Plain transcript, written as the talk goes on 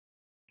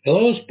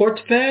Hello,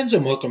 sports fans,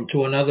 and welcome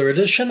to another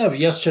edition of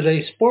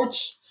Yesterday's Sports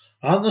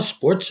on the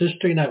Sports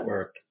History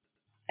Network.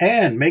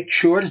 And make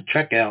sure to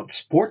check out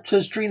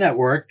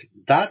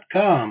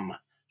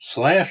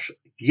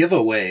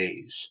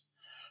sportshistorynetwork.com/giveaways.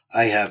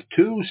 I have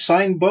two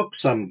signed books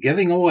I'm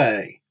giving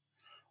away.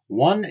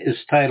 One is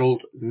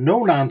titled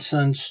No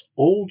Nonsense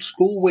Old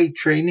School Weight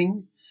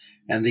Training,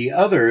 and the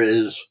other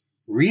is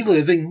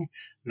Reliving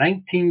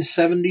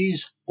 1970s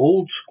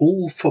Old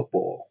School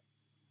Football.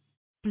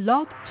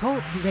 Blog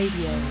Talk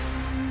Radio.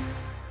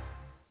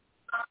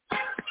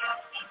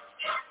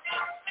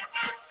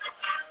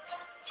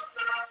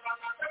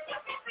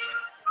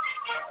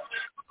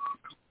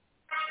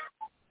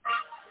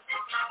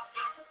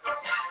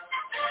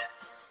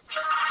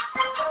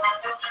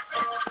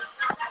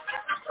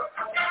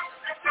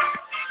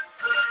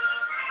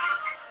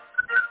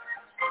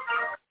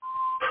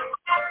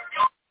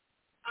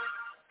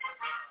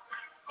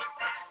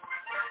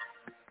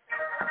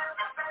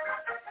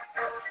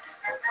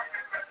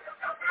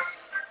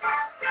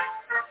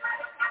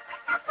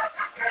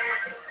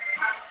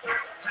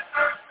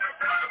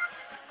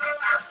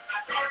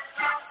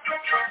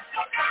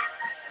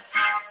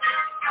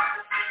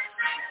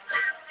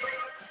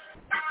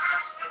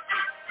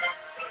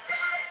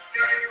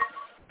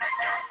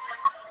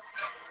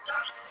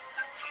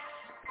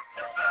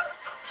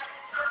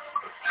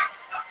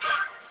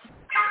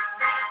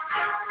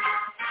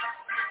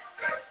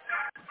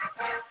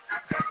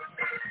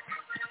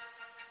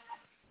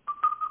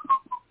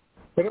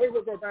 Today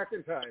we'll go back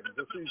in time,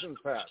 the seasons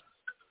past,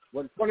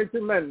 when 22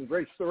 men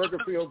graced the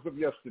rugged fields of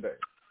yesterday,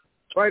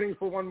 fighting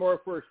for one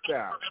more first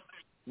down,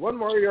 one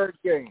more yard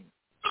gain,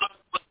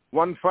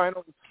 one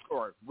final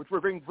score, which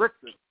were being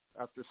victored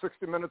after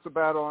 60 minutes of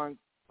battle on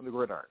the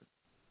gridiron.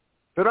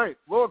 Tonight,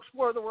 we'll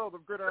explore the world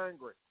of Gridiron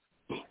Greats.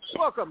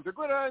 Welcome to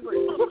Gridiron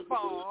Greats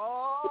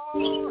Football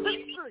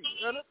History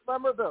and its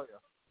memorabilia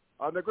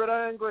on the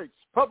Gridiron Greats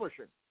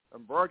Publishing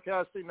and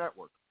Broadcasting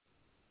Network,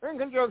 in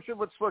conjunction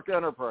with Swick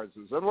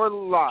Enterprises, and we're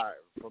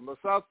live from the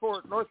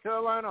Southport, North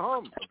Carolina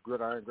home of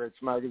Gridiron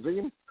Greats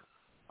Magazine.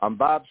 I'm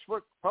Bob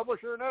Swick,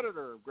 publisher and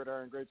editor of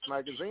Gridiron Greats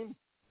Magazine,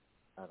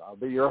 and I'll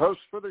be your host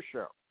for the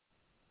show.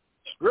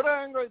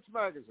 Gridiron Greats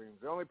Magazine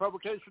is the only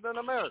publication in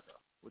America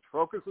which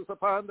focuses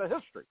upon the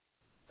history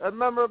and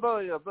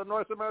memorabilia of the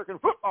North American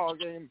football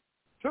game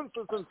since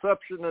its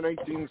inception in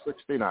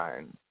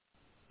 1869.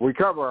 We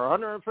cover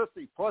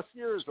 150-plus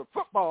years of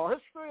football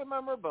history and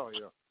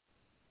memorabilia.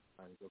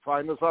 And you can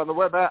find us on the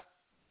web at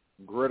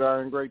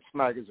Gridiron Greats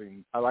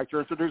Magazine. I'd like to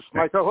introduce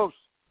my co-host.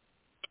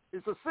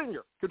 He's a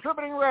senior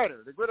contributing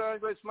writer to Gridiron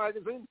Greats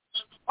Magazine,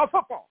 a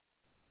football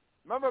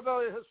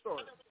memorabilia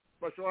historian,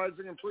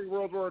 specializing in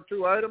pre-World War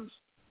II items,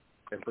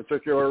 in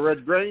particular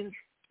Red Grange,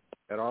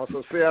 and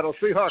also Seattle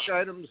Seahawk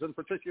items, in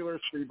particular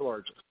Steve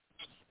Largent.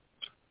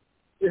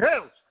 He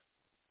hails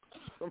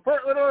from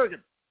Portland,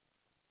 Oregon,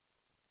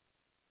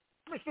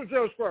 Mr.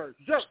 Joe Squires.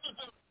 Joe,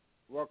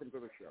 welcome to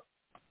the show.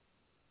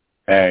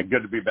 Hey,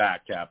 good to be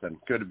back, Captain.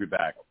 Good to be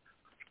back.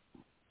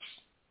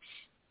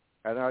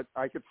 And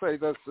I could say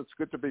this, it's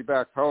good to be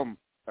back home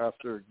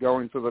after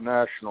going to the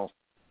National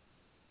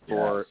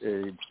for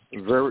a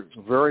very,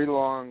 very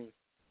long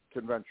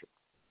convention,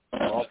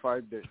 all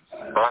 5 days.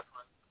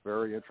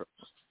 Very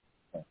interesting.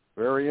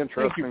 Very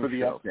interesting. Thank you for the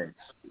show. updates.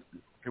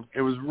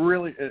 It was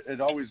really, it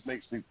always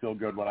makes me feel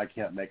good when I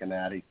can't make a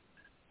natty.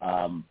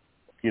 And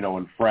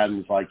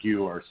friends like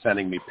you are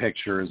sending me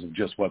pictures of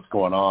just what's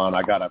going on.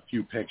 I got a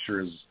few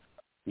pictures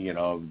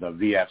of the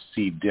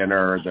VFC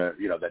dinner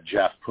that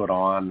Jeff put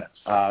on.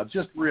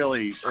 Just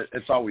really,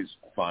 it's always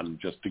fun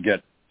just to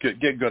get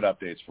good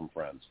updates from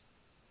friends.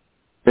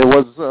 It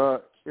was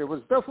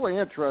definitely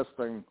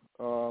interesting,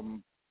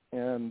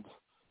 and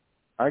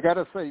I got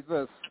to say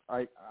this: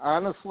 I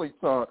honestly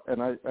thought,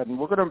 and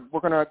we're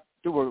gonna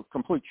do a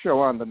complete show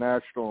on the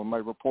National and my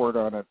report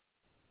on it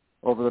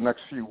over the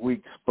next few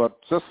weeks, but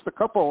just a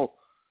couple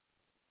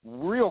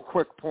real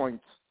quick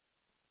points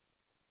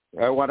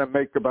I want to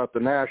make about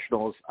the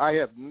Nationals. I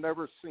have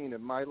never seen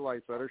in my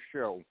life at a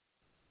show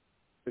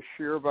the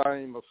sheer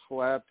volume of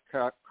slabbed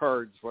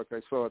cards like I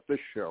saw at this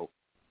show.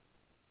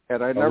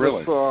 And I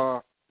never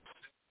saw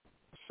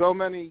so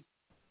many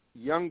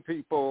young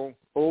people,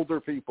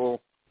 older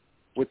people,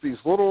 with these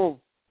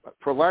little,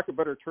 for lack of a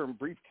better term,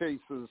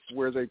 briefcases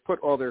where they put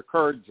all their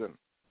cards in.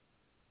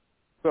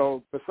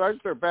 So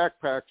besides their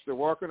backpacks, they're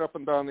walking up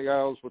and down the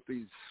aisles with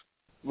these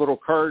little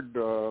card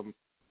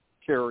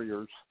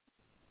carriers.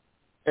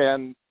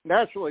 And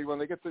naturally, when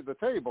they get to the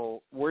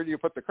table, where do you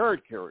put the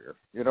card carrier?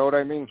 You know what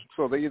I mean?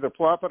 So they either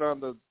plop it on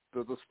the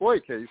display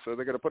case or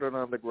they're going to put it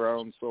on the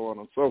ground, so on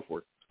and so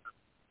forth.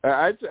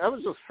 I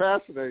was just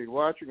fascinated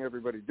watching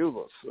everybody do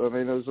this. I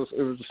mean, it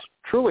was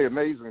truly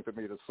amazing to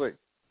me to see.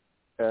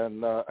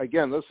 And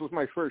again, this was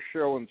my first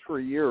show in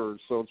 3 years,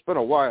 so it's been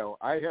a while.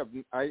 I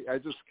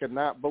just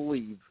cannot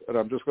believe, and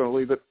I'm just going to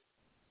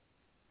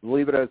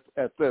leave it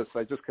at this.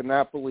 I just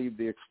cannot believe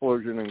the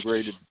explosion in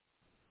graded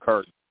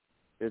cards.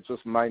 It's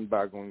just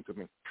mind-boggling to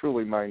me,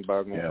 truly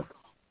mind-boggling. Yeah.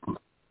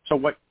 So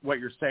what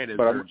you're saying is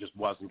there just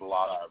wasn't a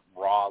lot of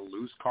raw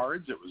loose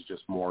cards. It was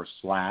just more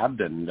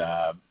slabbed, and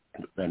I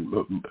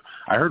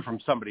heard from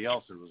somebody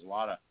else there was a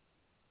lot of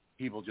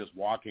people just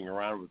walking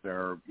around with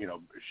their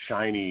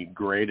shiny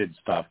graded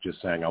stuff,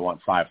 just saying I want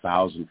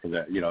 $5,000 for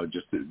that.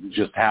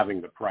 Just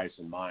having the price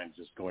in mind,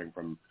 just going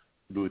from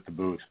booth to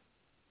booth.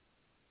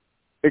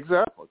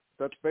 Exactly.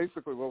 That's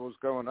basically what was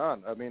going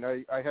on. I mean,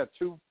 I had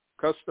two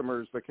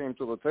customers that came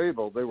to the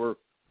table. They were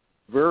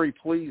very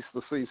pleased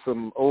to see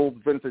some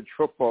old vintage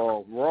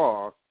football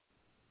raw,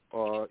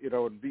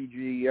 in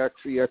VGX,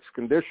 EX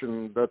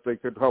condition that they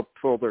could help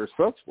fill their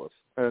sets with.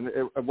 And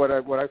what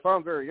I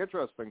found very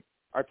interesting,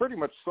 I pretty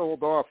much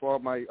sold off all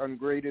my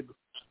ungraded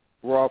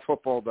raw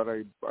football that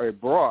I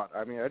brought.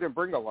 I mean, I didn't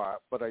bring a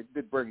lot, but I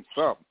did bring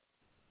some.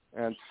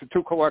 And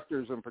two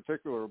collectors in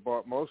particular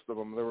bought most of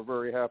them. They were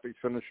very happy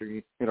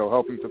finishing,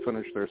 helping to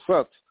finish their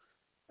sets.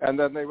 And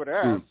then they would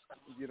ask,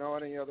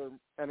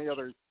 any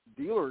other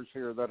dealers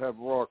here that have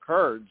raw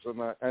cards?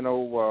 And I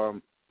know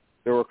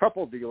there were a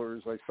couple of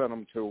dealers I sent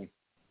them to.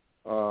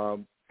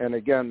 And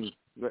again,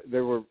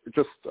 there were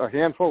just a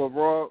handful of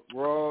raw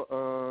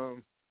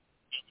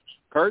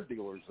card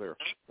dealers there.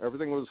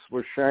 Everything was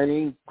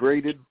shiny,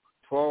 graded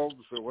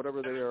 12s or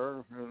whatever they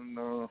are.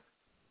 And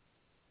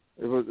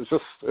it was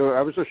just,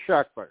 I was just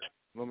shocked by it.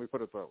 Let me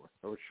put it that way.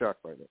 I was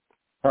shocked by that.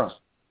 Huh.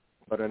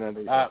 But in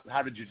any how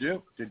did you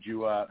do?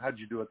 How did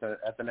you do at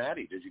the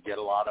Natty? Did you get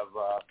a lot of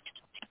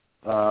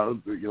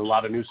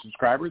new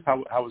subscribers?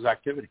 How was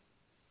activity?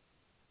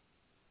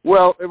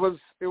 Well, it was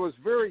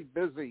very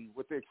busy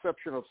with the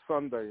exception of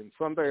Sunday. And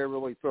Sunday I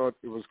really thought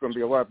it was going to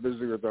be a lot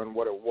busier than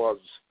what it was.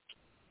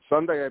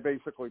 Sunday I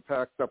basically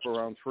packed up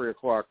around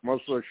 3:00.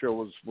 Most of the show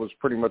was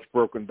pretty much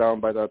broken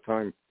down by that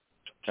time,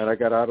 and I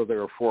got out of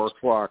there at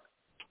 4:00.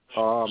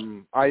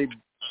 I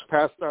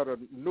passed out a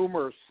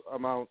numerous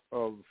amount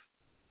of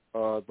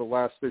the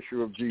last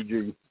issue of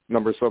GG,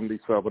 number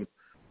 77,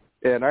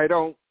 and I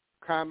don't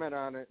comment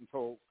on it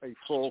until a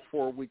full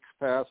 4 weeks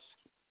pass,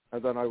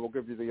 and then I will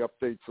give you the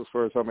updates as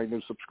far as how many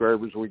new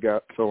subscribers we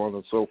got, so on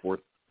and so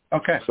forth.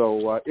 Okay.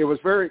 So it was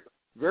very,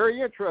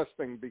 very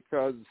interesting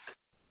because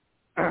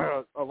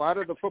a lot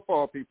of the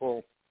football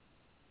people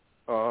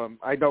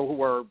I know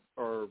who are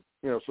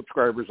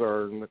subscribers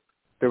are, and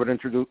they would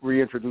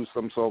reintroduce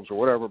themselves or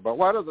whatever. But a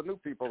lot of the new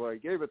people that I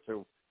gave it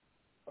to,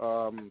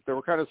 they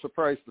were kind of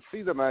surprised to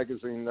see the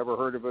magazine, never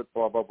heard of it,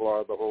 blah blah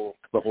blah, the whole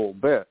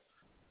bit.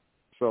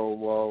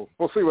 So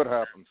we'll see what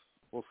happens.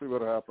 We'll see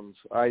what happens.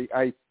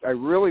 I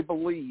really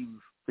believe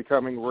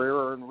becoming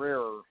rarer and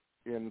rarer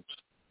in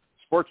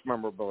sports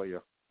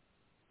memorabilia.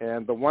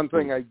 And the one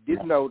thing I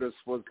did notice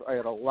was I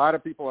had a lot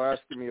of people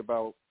asking me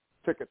about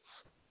tickets,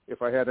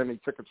 if I had any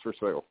tickets for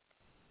sale.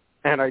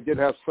 And I did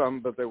have some,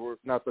 but they were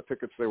not the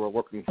tickets they were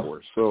looking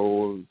for.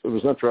 So it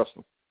was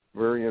interesting,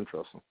 very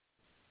interesting.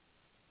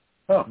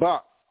 Huh.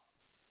 But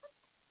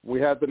we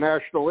had the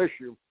national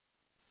issue,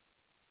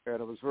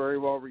 and it was very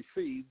well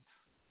received.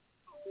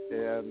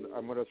 And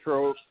I'm going to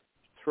throw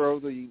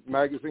the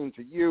magazine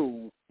to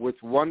you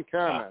with one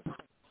comment.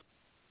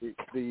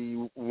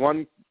 The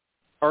one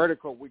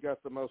article we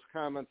got the most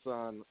comments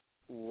on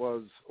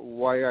was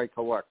why I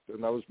collect,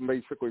 and that was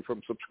basically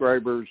from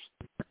subscribers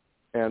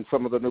and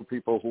some of the new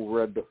people who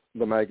read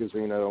the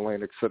magazine at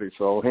Atlantic City.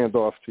 So I'll hand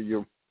off to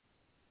you.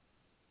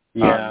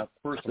 Yeah,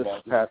 first of all,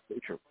 past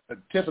issue. A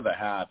tip of the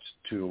hat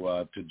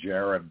to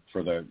Jared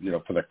for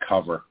the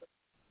cover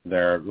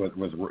there with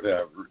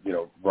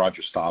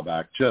Roger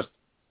Staubach. Just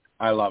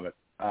I love it.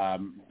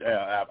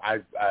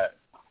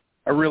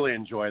 I really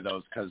enjoy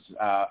those because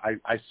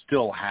I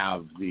still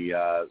have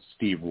the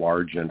Steve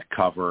Largent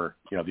cover,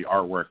 the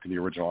artwork, the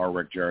original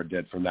artwork Jared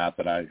did from that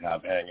I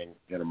have hanging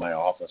in my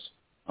office.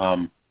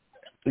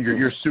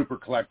 Your super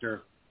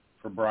collector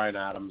for Brian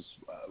Adams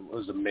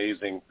was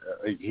amazing.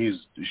 He's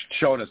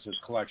shown us his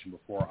collection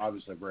before.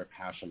 Obviously, a very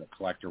passionate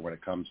collector when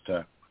it comes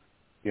to,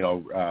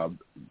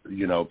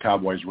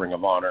 Cowboys Ring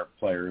of Honor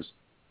players.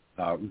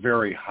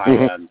 Very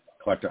high-end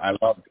collector.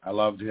 I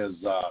loved his.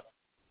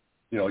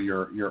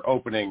 Your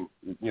opening,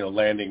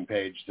 landing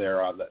page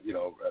there on the,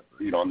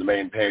 on the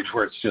main page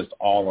where it's just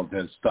all of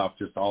his stuff,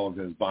 just all of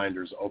his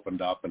binders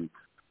opened up, and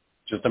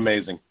just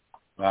amazing.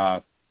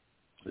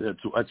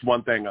 It's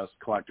one thing us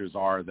collectors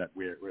are that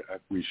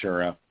we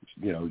share a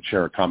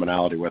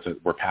commonality with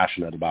it. We're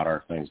passionate about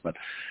our things, but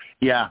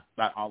yeah,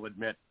 I'll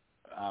admit,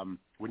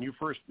 when you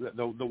first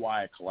the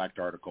Why I Collect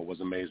article was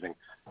amazing,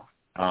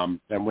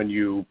 and when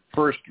you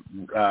first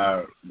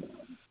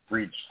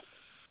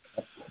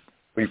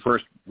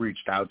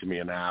reached out to me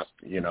and asked,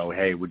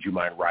 hey, would you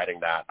mind writing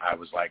that? I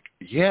was like,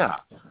 yeah.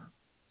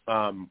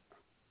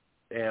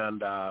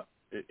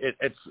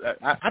 It's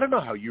I don't know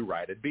how you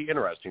write. It'd be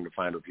interesting to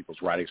find what people's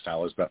writing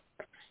style is, but,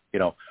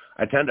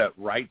 I tend to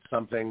write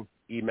something,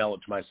 email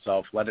it to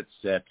myself, let it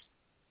sit,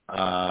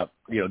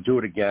 do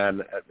it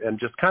again, and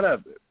just kind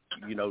of,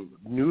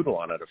 noodle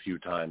on it a few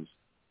times.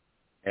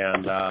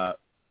 And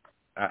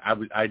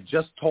I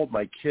just told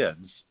my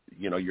kids,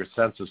 your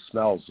sense of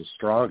smell is the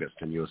strongest,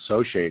 and you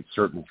associate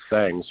certain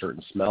things,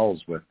 certain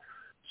smells with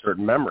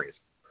certain memories.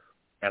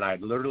 and I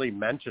literally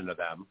mentioned to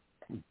them,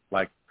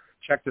 like,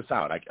 check this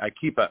out. I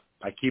keep a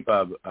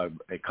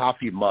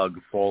coffee mug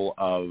full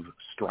of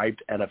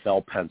striped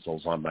NFL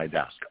pencils on my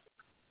desk.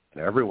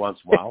 And every once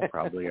in a while,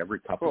 probably every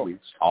couple of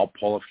weeks, I'll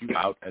pull a few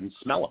out and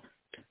smell them.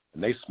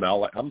 And they smell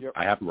like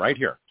I have them right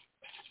here.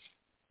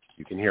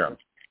 You can hear them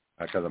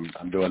because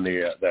I'm doing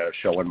the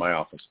show in my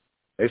office.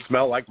 They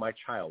smell like my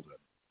childhood.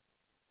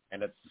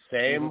 And it's the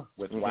same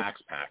with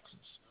wax packs.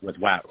 With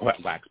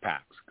wax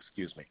packs,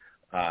 excuse me.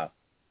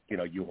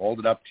 You hold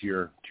it up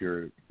to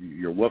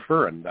your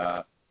woofer, and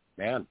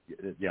man,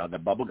 the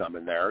bubble gum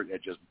in there,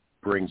 it just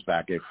brings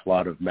back a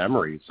flood of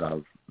memories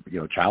of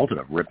childhood,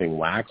 of ripping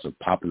wax, of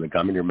popping the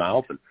gum in your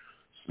mouth and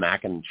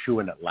smacking and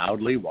chewing it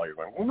loudly while you're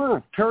going,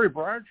 oh, Terry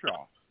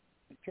Bradshaw,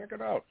 check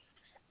it out.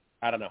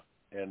 I don't know.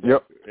 And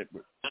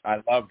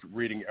I loved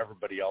reading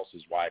everybody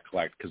else's why I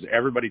collect, because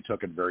everybody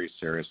took it very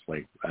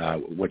seriously,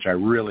 which I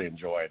really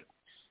enjoyed,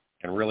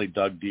 and really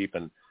dug deep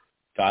and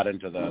got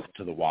into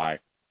the why.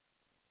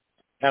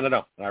 I don't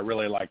know. I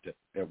really liked it.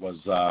 It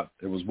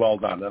was well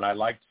done, and I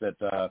liked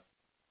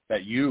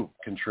that you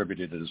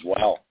contributed it as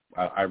well.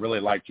 I really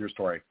liked your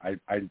story.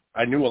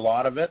 I knew a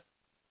lot of it.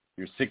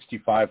 Your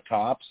 65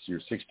 tops,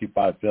 your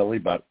 65 Philly,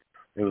 but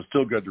it was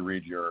still good to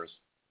read yours.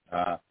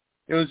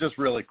 It was just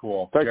really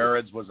cool.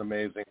 Jared's was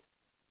amazing.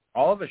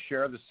 All of us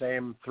share the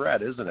same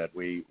thread, isn't it?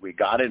 We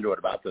got into it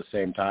about the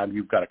same time.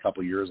 You've got a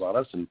couple years on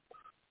us, and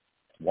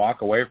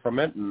walk away from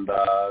it, and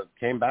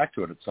came back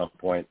to it at some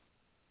point.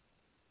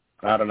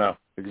 I don't know.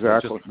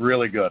 Exactly. It's just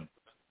really good.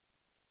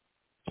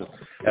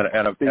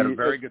 And a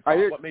very good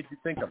thought. What made you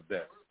think of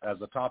this as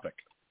a topic?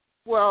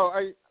 Well,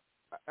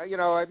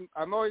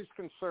 I'm always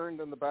concerned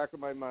in the back of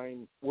my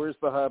mind, where's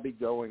the hobby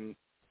going?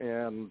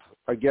 And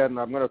again,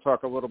 I'm going to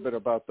talk a little bit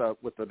about that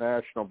with the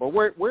National. But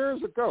where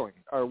is it going?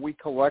 Are we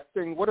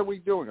collecting? What are we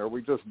doing? Are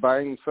we just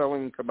buying,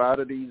 selling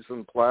commodities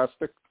and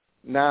plastic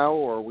now,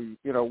 or are we?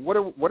 What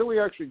are we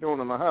actually doing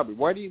in the hobby?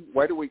 Why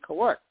do we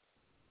collect?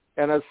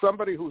 And as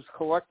somebody who's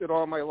collected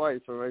all my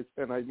life,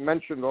 and I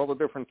mentioned all the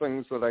different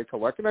things that I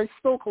collect, and I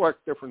still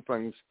collect different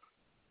things.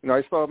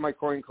 I still have my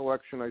coin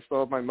collection. I still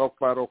have my milk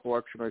bottle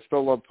collection. I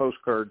still love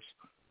postcards.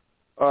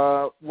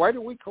 Why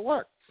do we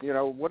collect?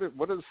 What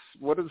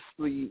is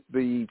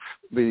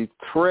the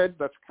thread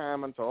that's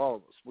common to all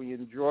of us? We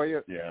enjoy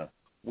it. Yeah.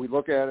 We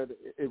look at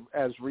it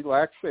as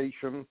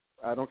relaxation.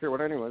 I don't care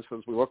what anyone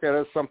says. We look at it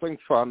as something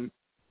fun.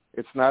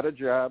 It's not a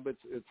job.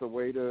 It's a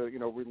way to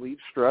relieve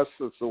stress.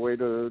 It's a way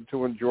to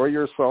enjoy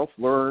yourself,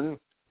 learn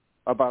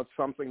about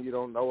something you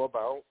don't know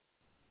about.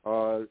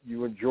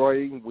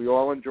 We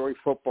all enjoy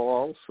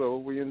football, so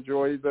we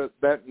enjoy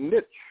that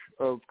niche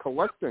of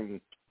collecting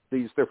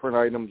these different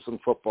items in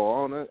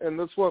football, and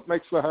that's what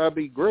makes the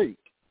hobby great.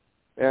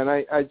 And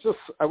I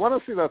want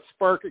to see that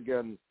spark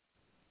again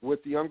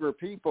with the younger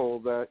people,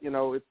 that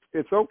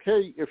it's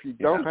okay if you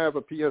don't have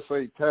a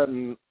PSA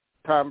 10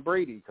 Tom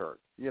Brady card.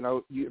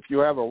 If you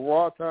have a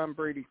raw Tom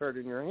Brady card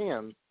in your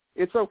hand,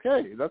 it's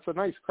okay. That's a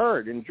nice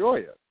card. Enjoy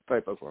it,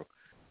 type of thing.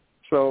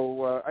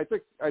 So I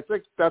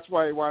think that's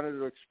why I wanted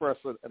to express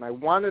it, and I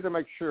wanted to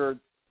make sure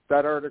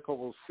that article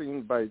was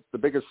seen by the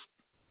biggest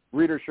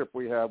readership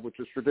we have, which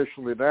is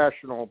traditionally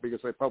National, because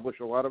I publish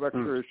a lot of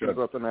extra issues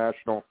at the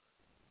National,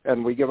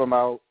 and we give them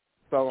out,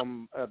 sell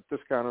them at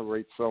discounted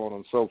rates, so on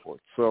and so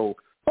forth. So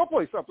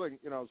hopefully something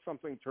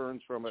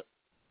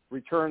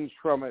returns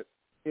from it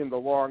in the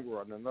long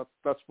run, and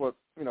that's what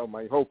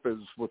my hope is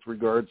with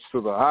regards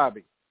to the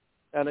hobby.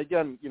 And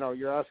again,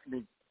 you're asking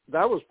me,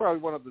 that was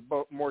probably one of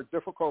the more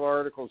difficult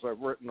articles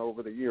I've written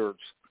over the years,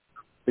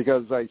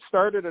 because I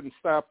started and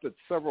stopped it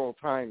several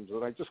times,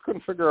 and I just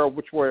couldn't figure out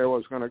which way I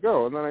was going to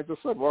go. And then I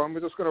just said, well, I'm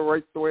just going to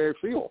write the way I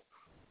feel.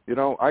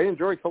 I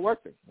enjoy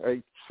collecting.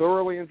 I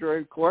thoroughly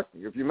enjoy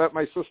collecting. If you met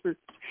my sister,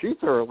 she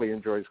thoroughly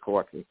enjoys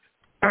collecting,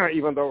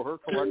 even though her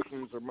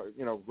collections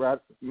are,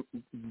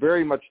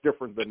 very much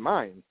different than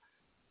mine.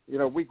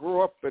 We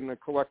grew up in a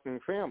collecting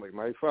family.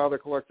 My father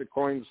collected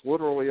coins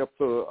literally up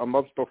to a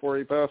month before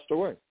he passed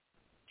away.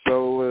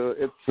 So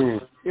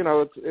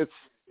it's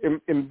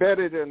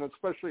embedded in,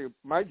 especially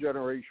my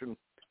generation,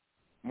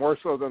 more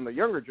so than the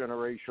younger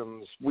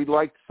generations. We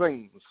like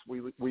things.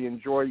 We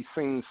enjoy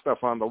seeing stuff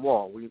on the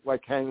wall. We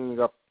like hanging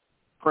up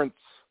prints,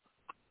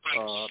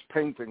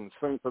 paintings,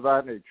 things of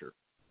that nature.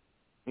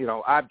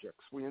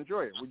 Objects. We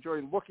enjoy it. We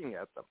enjoy looking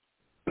at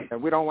them, and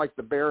we don't like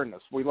the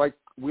bareness. We like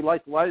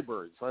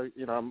libraries.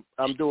 I'm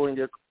doing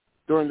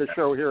the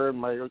show here in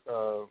my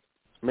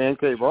man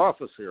cave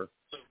office here.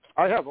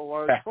 I have a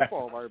large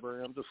football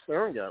library I'm just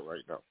staring at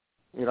right now.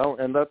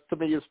 And that to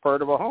me is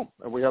part of a home.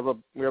 And we have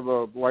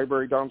a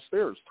library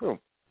downstairs too.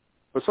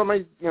 But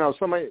somebody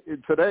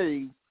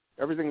today,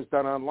 everything's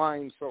done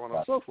online, so on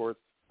and so forth.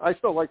 I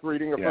still like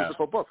reading a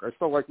physical book. I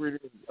still like reading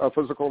a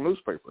physical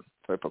newspaper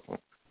type of thing.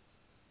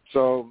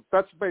 So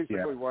that's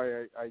basically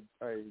why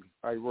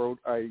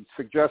I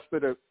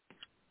suggested it,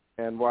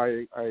 and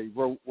why I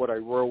wrote what I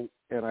wrote,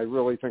 and I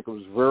really think it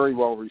was very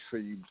well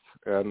received.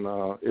 And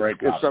it's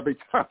going to be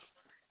tough.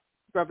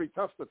 going to be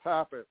tough to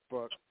top it,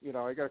 but,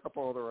 I got a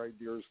couple other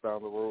ideas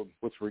down the road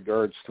with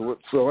regards to it.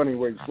 So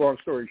anyways, long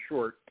story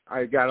short,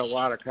 I got a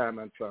lot of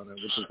comments on it,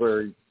 which is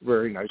very,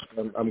 very nice.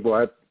 I'm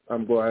glad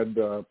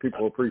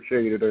people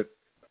appreciated it,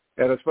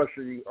 and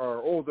especially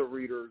our older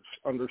readers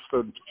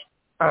understood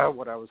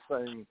what I was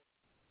saying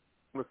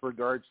with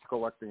regards to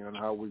collecting and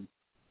how we,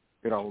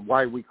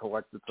 why we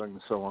collected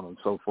things, so on and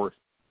so forth.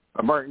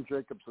 Martin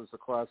Jacobs is a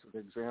classic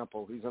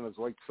example. He's in his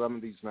late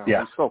 70s now.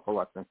 Yeah. He's still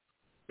collecting.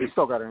 He's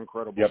still got an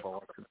incredible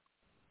collection.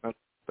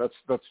 That's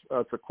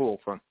a cool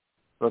thing.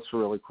 That's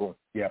really cool.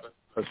 Yeah.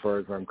 As far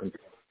as I'm concerned.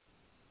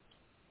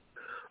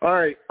 All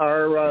right,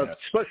 our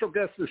special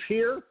guest is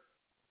here,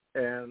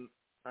 and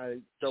I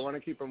don't want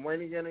to keep him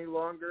waiting any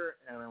longer,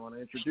 and I want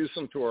to introduce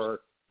him to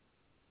our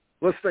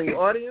listening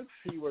audience.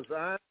 He was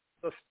on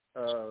just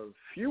a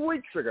few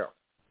weeks ago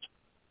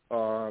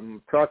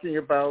talking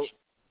about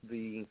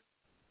the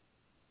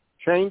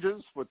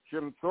changes with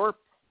Jim Thorpe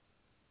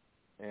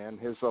and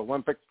his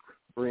Olympic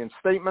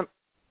reinstatement.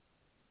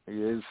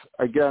 He is,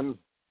 again,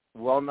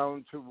 well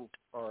known to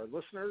our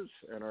listeners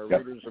and our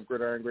readers of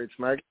Gridiron Greats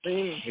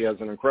magazine. He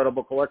has an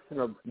incredible collection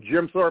of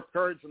Jim Thorpe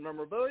cards and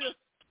memorabilia.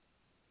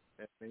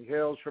 And he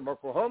hails from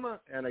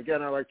Oklahoma. And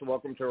again, I'd like to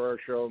welcome to our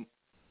show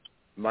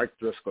Mike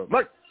Driscoll.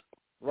 Mike,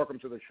 welcome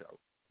to the show.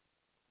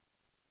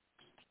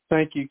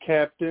 Thank you,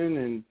 Captain,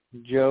 and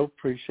Joe.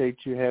 Appreciate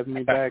you having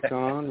me back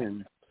on,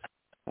 and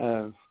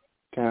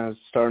kind of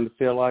starting to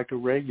feel like a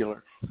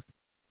regular.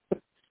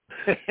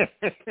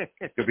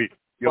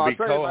 You'll be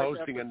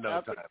co-hosting in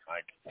no time,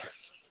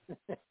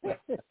 Mike.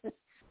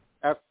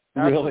 After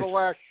the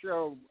last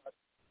show,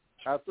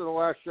 I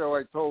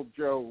told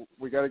Joe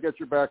we got to get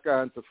you back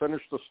on to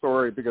finish the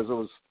story because it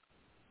was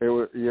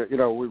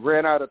we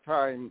ran out of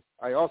time.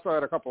 I also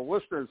had a couple of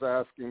listeners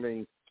asking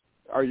me,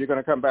 "Are you going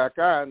to come back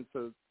on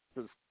to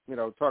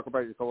talk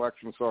about your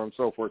collection, so on and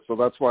so forth?" So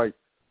that's why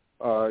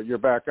you're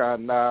back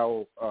on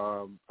now.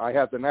 I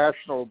had the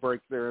national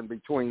break there in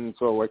between,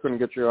 so I couldn't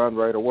get you on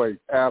right away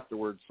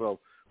afterwards. So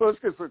let's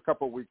give it a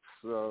couple of weeks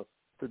to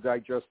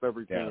digest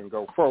everything and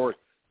go forward.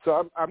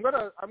 So I'm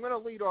gonna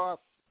lead off.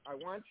 I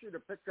want you to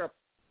pick up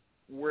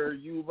where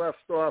you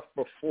left off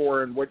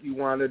before and what you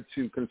wanted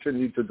to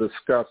continue to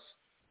discuss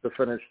to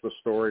finish the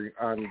story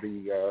on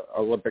the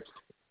Olympics.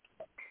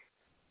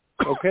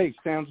 Okay,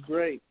 sounds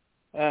great.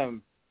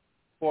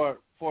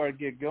 Before I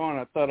get going,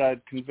 I thought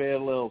I'd convey a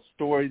little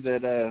story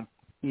that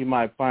you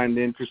might find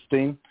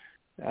interesting,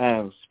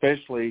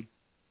 especially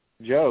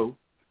Joe.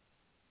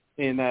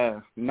 In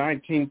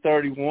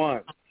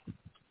 1931,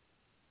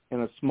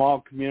 in a small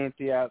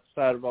community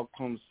outside of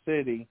Oklahoma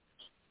City,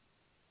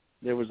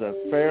 there was a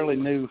fairly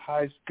new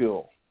high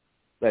school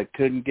that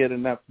couldn't get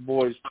enough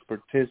boys to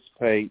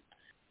participate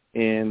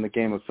in the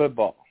game of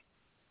football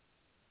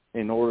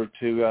in order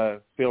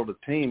to field a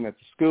team at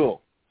the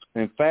school.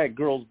 In fact,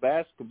 girls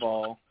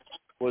basketball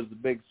was the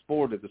big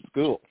sport of the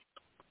school.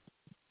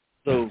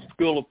 So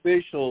school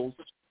officials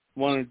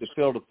wanted to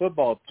field a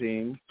football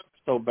team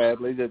so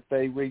badly that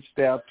they reached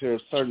out to a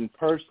certain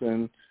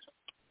person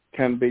to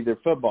come be their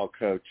football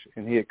coach,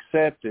 and he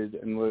accepted,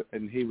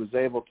 and he was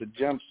able to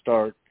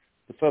jumpstart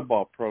the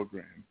football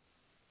program.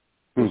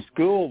 The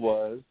school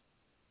was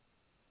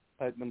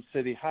Putnam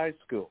City High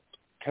School.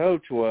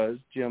 Coach was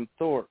Jim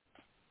Thorpe.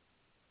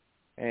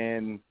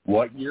 And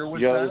what year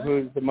was Joe, that?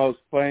 who's the most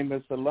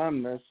famous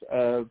alumnus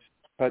of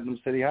Putnam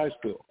City High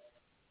School.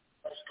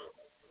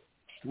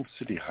 Putnam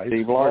City High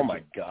Steve School. Largent. Oh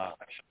my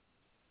gosh.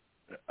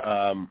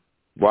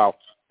 Wow.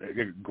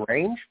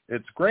 Grange?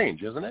 It's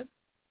Grange, isn't it?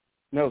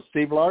 No,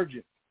 Steve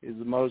Largent is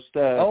the most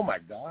oh my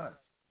God.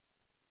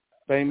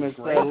 famous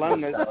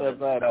alumnus of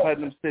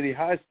Putnam City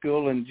High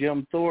School, and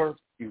Jim Thorpe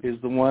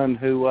is the one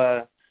who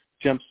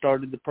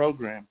jump-started the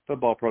program,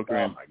 football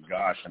program. Oh, my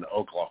gosh, in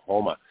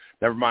Oklahoma.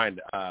 Never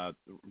mind,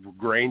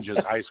 Grange's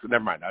high school.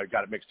 Never mind, I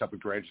got it mixed up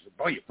with Grange.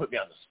 Oh, you put me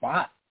on the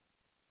spot.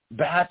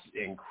 That's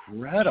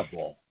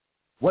incredible.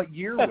 What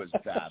year was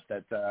that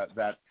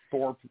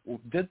Thorpe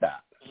did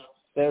that?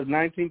 That was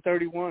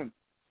 1931.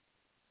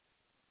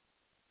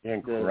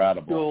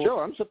 Incredible.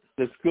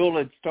 The school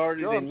had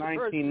started in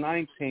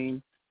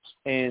 1919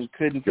 and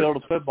couldn't field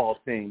a football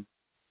team.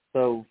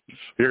 So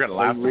you're going to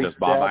laugh at this,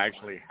 Bob. I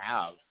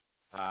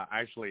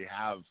actually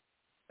have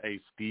a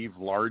Steve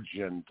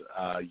Largent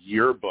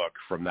yearbook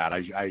from that.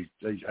 I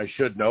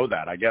should know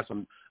that. I guess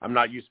I'm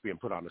not used to being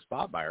put on the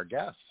spot by our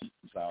guests.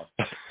 So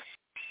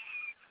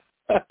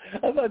I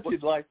thought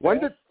you'd like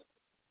that.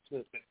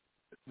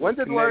 When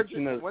did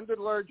Largent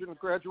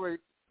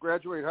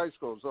graduate high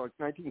school? So like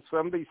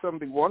 1970,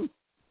 71?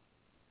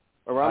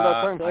 Around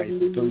that time?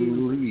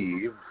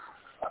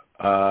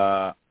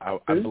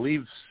 I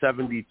believe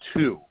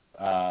 72.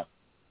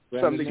 72.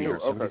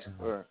 Okay.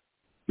 All right.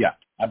 Yeah,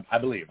 I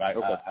believe. I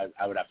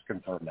would have to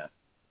confirm that.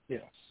 Yeah.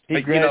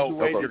 You're going to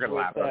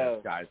laugh at us,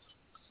 guys.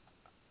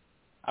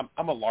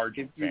 I'm a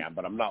Largent fan,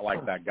 but I'm not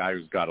like that guy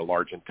who's got a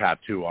Largent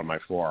tattoo on my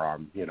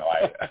forearm. He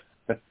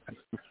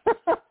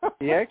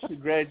actually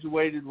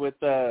graduated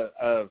with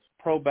a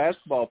pro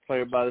basketball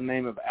player by the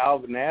name of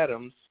Alvin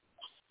Adams,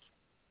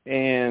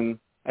 and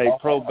a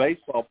pro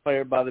baseball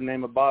player by the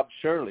name of Bob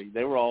Shirley.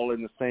 They were all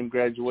in the same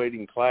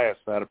graduating class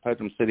out of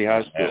Putnam City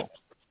High School.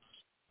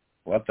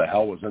 What the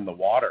hell was in the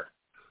water?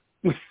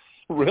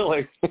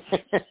 Really?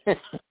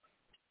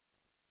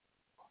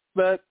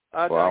 But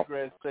I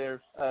digress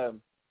there.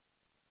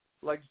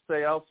 Like I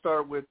say, I'll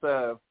start with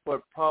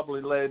what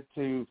probably led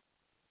to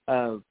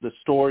the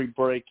story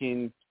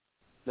breaking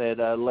that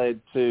led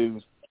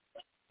to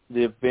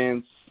the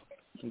events,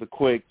 the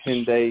quick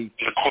 10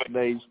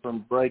 days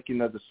from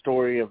breaking of the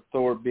story of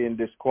Thorpe being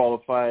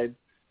disqualified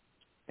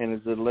and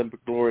his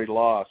Olympic glory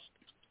lost.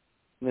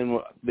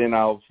 Then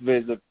I'll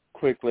visit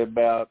quickly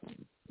about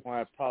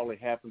why it probably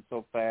happened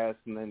so fast,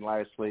 and then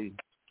lastly,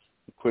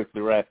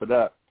 quickly wrap it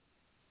up.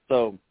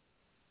 So,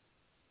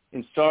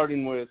 in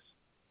starting with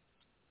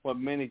what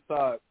many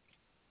thought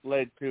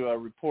led to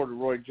reporter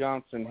Roy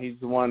Johnson, he's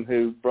the one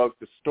who broke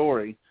the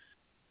story,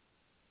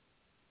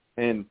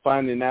 and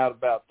finding out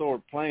about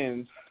Thorpe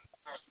playing,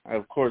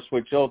 of course,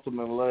 which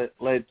ultimately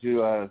led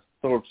to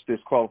Thorpe's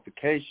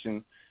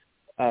disqualification.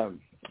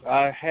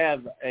 I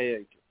have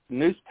a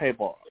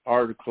newspaper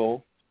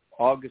article,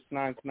 August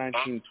 9th,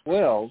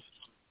 1912,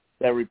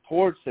 that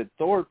reports that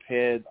Thorpe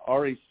had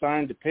already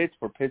signed to pitch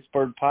for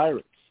Pittsburgh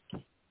Pirates,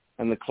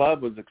 and the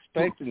club was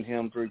expecting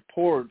him to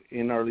report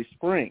in early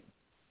spring.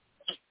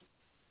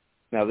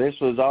 Now, this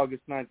was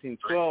August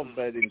 1912,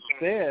 but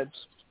instead,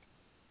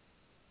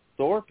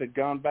 Thorpe had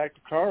gone back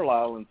to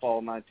Carlisle in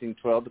fall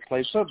 1912 to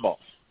play football,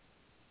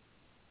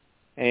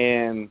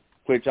 and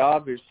which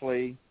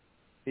obviously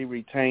he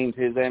retained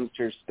his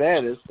amateur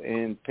status,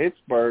 and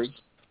Pittsburgh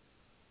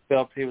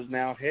felt he was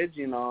now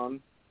hedging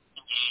on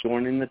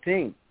joining the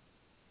team.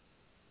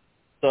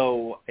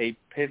 So a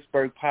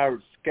Pittsburgh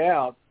Pirates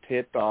scout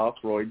tipped off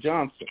Roy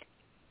Johnson.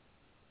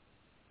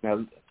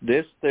 Now,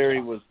 this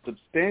theory was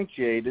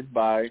substantiated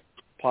by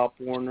Pop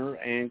Warner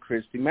and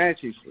Christy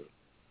Mathewson.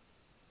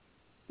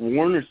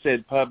 Warner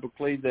said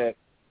publicly that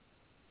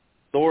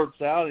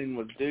Thorpe's outing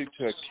was due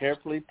to a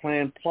carefully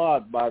planned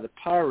plot by the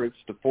Pirates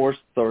to force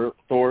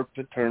Thorpe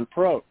to turn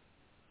pro.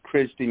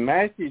 Christy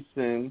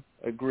Mathewson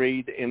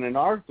agreed in an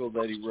article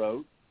that he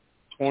wrote,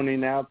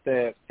 pointing out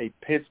that a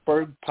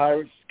Pittsburgh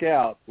Pirates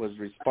scout was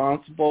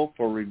responsible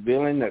for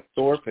revealing that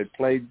Thorpe had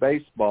played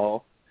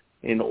baseball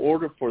in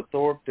order for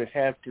Thorpe to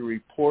have to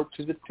report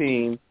to the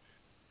team,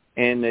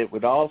 and it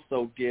would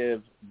also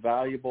give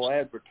valuable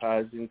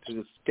advertising to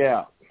the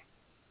scout.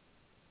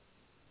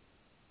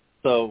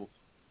 So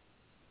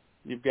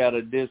you've got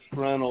a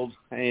disgruntled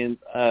and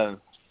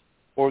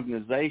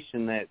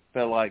organization that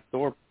felt like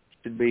Thorpe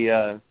should be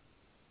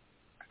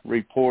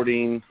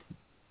reporting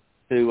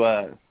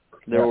to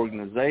their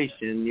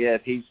organization,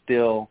 yet he's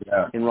still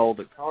enrolled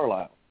at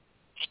Carlisle.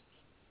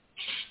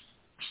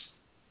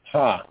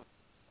 Huh.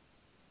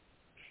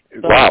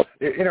 So, wow.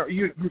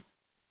 You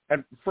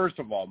and first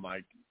of all,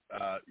 Mike,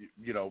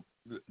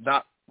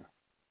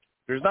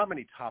 there's not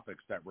many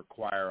topics that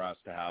require us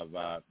to have,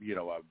 a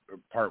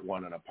part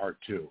one and a part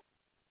two.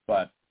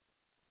 But,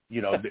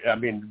 I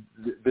mean,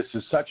 this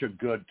is such a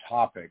good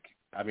topic.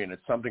 I mean,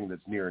 it's something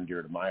that's near and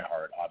dear to my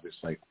heart,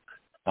 obviously.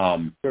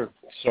 Sure.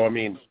 So, I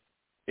mean,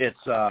 it's,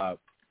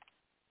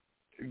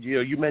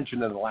 you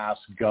mentioned in the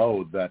last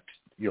go that,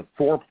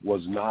 Thorpe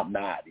was not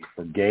mad. He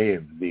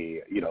forgave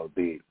the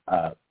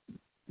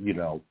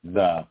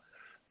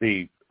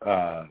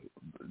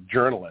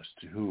journalist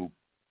who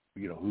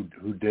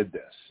did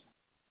this.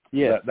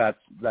 Yeah.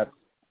 That's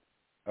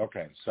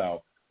okay.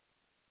 So,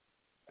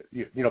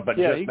 but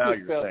just now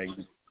you're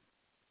saying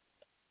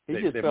he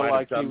just felt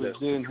like he was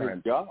doing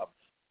his job.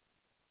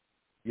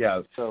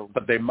 Yeah. So,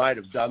 but they might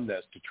have done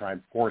this to try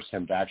and force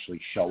him to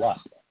actually show up.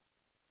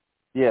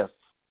 Yes.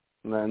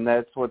 And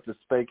that's what the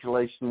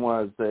speculation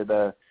was,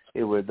 that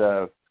it would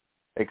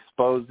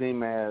expose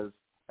him as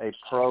a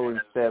pro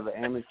instead of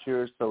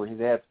amateur, so he'd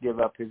have to give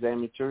up his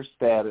amateur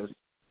status,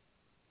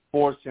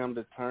 force him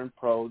to turn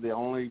pro. The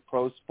only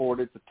pro sport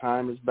at the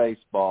time is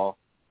baseball,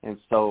 and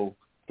so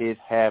he'd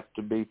have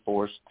to be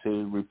forced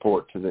to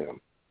report to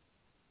them.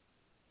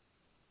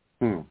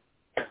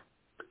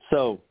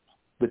 So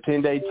the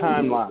 10-day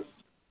timeline,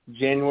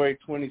 January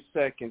 22nd,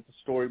 the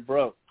story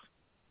broke.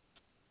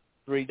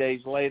 3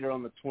 days later,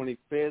 on the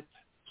 25th,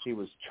 he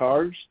was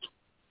charged.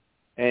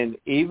 And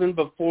even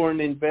before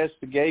an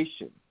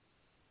investigation,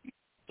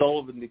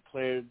 Sullivan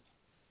declared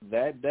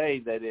that day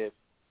that if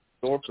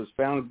Thorpe was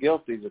found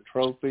guilty, the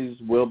trophies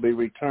will be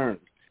returned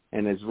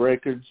and his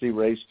records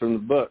erased from the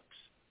books.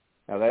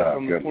 Now, that's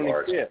on the 25th.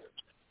 Lord.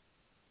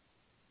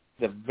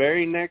 The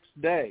very next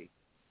day,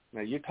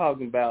 now you're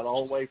talking about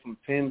all the way from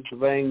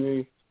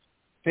Pennsylvania,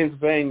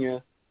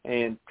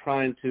 and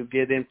trying to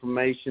get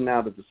information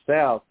out of the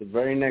South. The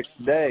very next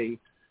day,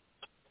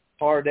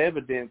 hard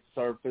evidence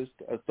surfaced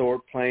of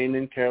Thorpe playing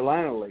in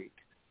Carolina League.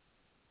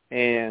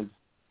 And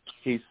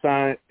a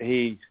signed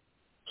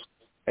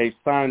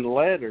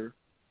letter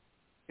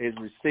is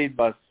received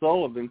by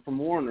Sullivan from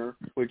Warner,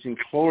 which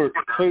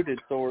included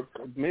Thorpe's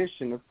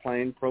admission of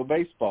playing pro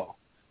baseball.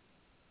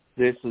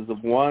 This is the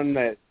one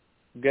that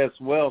Gus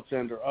Welch,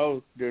 under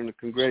oath during the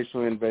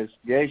congressional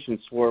investigation,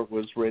 swore it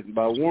was written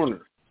by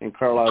Warner. and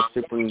Carlisle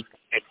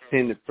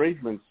Superintendent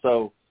Friedman.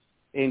 So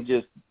in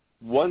just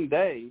one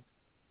day,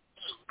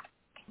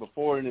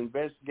 before an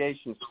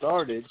investigation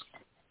started,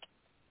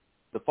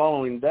 the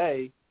following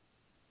day,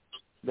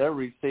 they're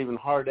receiving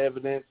hard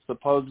evidence,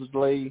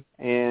 supposedly,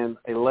 and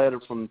a letter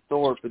from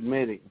Thorpe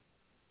admitting.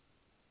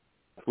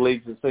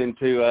 Leads us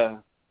into,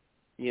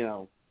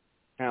 kind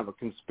of a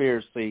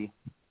conspiracy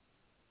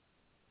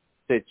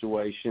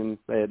situation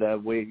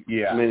that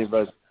many of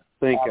us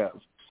think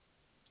of.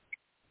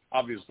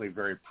 Obviously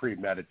very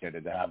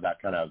premeditated to have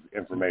that kind of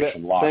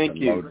information locked and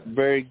loaded. Thank you.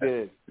 Very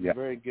good. Yeah.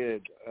 Very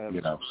good.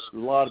 A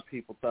lot of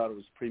people thought it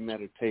was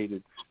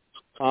premeditated.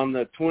 On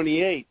the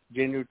 28th,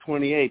 January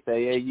 28th,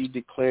 AAU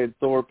declared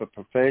Thorpe a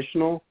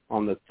professional.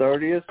 On the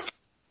 30th,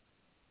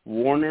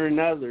 Warner and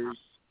others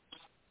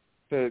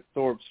took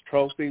Thorpe's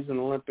trophies and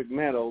Olympic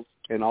medals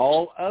and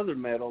all other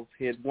medals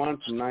he had won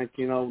from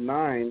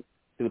 1909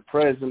 to the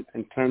present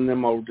and turned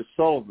them over to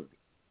Sullivan.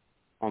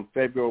 On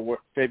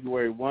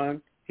February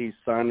 1, he's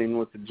signing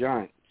with the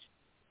Giants.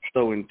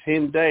 So in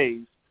 10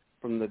 days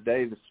from the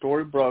day the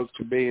story broke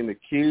to being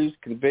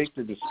accused,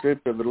 convicted, and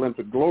stripped of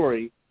Olympic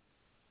glory,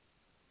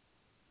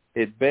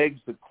 it begs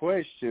the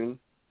question,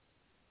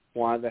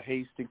 why the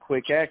hasty,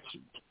 quick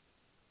action?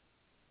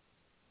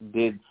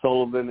 Did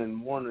Sullivan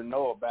and Warner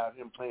know about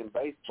him playing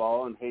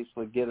baseball and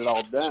hastily get it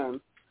all done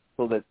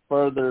so that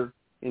further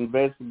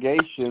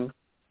investigation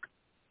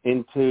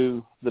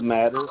into the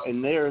matter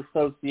and their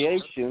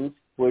associations,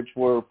 which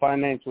were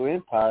financial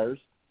empires,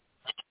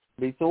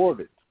 be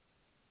thwarted?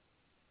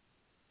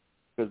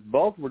 Because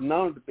both were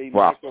known to be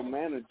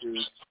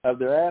micromanagers of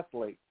their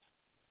athletes.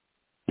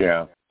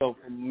 Yeah. So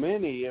for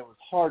many, it was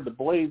hard to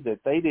believe that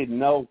they didn't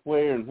know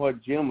where and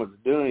what Jim was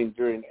doing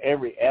during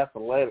every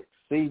athletic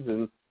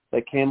season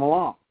that came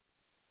along.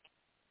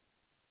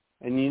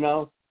 And,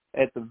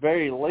 at the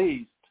very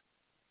least,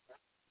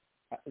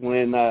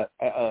 when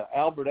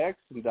Albert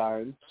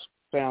Exendine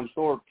found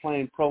Thorpe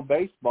playing pro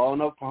baseball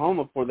in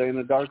Oklahoma for the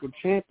Anadarko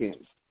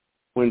champions,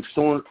 when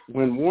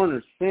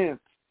Warner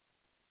sent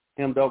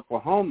him to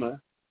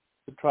Oklahoma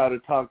to try to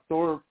talk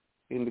Thorpe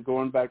into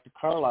going back to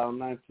Carlisle in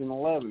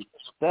 1911.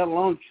 That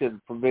alone should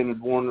have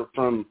prevented Warner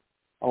from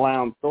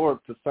allowing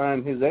Thorpe to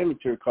sign his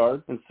amateur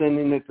card and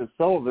sending it to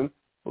Sullivan,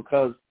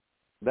 because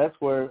that's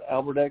where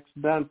Albert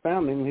Exendine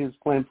found him. He was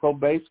playing pro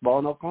baseball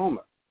in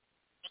Oklahoma.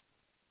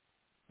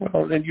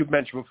 Well, and you've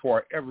mentioned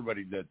before,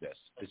 everybody did this.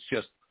 It's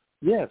just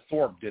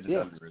Thorpe did it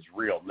under his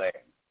real name.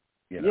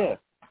 Yes.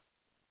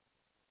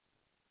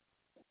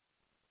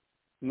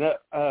 No,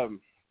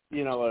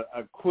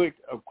 a quick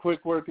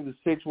work of the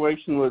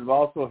situation would have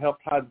also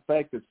helped hide the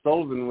fact that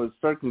Sullivan was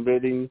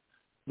circumventing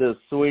the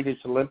Swedish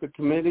Olympic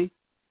Committee,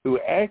 who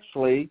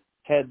actually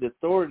had the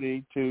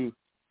authority to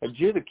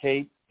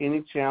adjudicate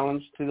any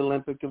challenge to the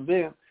Olympic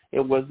event. It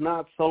was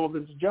not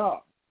Sullivan's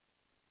job.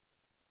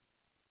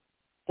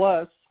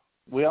 Plus,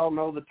 we all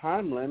know the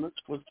time limit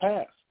was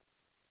passed.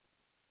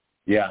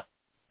 Yeah,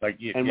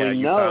 you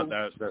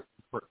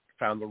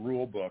found the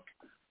rule book,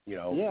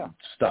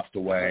 stuffed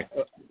away.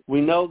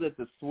 We know that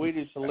the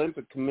Swedish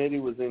Olympic Committee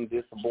was in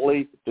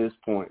disbelief at this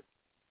point.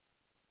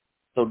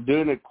 So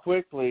doing it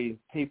quickly,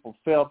 people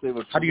felt it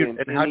was. How do you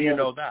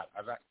know that?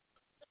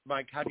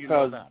 Mike, how do you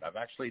know that? I've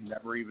actually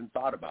never even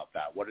thought about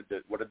that. What did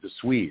the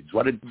Swedes?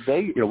 What did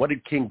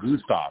King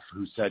Gustav,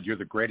 who said you're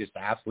the greatest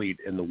athlete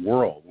in the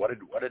world? What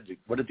did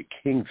the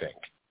king think?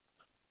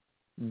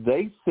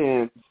 They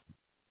sent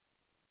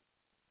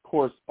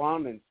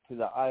correspondence to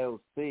the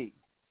IOC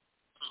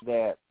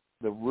that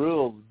the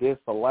rules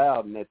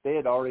disallowed, and that they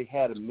had already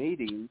had a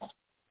meeting,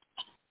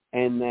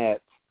 and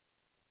that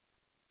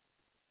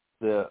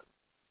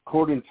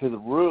according to the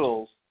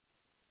rules,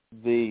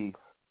 the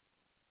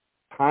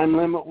time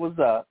limit was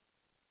up,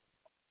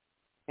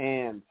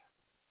 and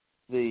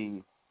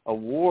the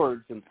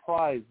awards and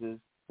prizes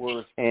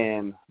were,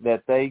 and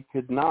that they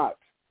could not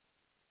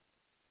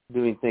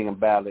do anything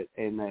about it,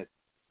 and that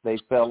they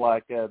felt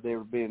like they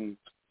were being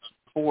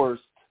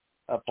forced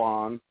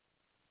upon,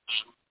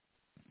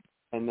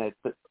 and that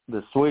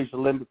the Swedish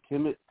Olympic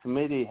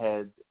Committee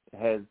has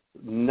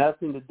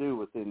nothing to do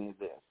with any of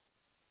this.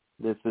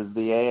 This is the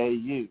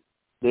AAU.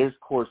 There's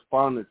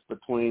correspondence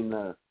between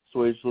the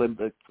Swedish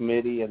Olympic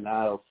Committee and the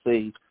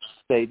IOC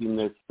stating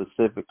this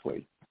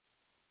specifically.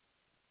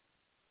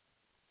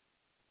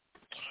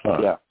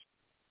 Yeah.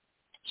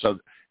 So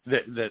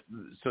the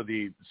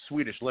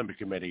Swedish Olympic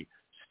Committee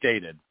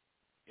stated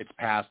it's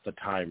past the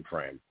time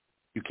frame.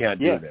 You can't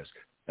do this.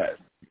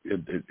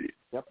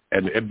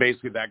 And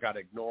basically that got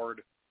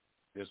ignored.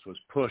 This was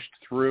pushed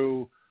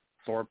through.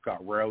 Thorpe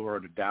got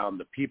railroaded down.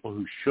 The people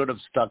who should have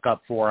stuck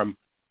up for him,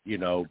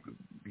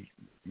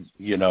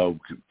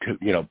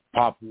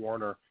 Pop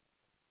Warner,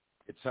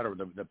 et cetera,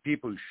 the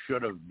people who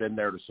should have been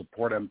there to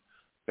support him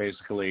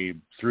basically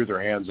threw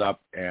their hands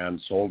up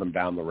and sold him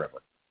down the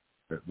river.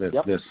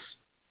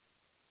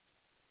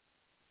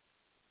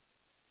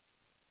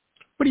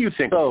 What do you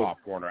think of Pop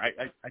Warner?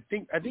 I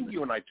think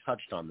you and I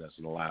touched on this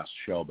in the last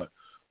show, but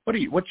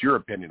what's your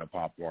opinion of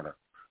Pop Warner?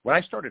 When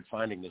I started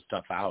finding this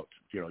stuff out,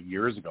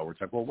 years ago,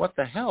 it's like, well, what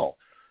the hell?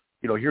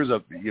 here's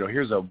a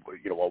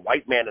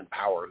white man in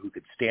power who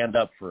could stand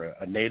up for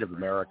a Native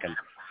American,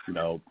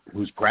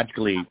 who's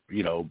practically,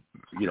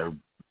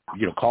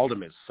 called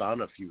him his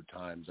son a few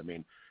times. I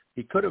mean,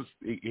 he could have,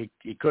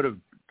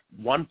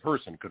 one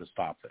person could have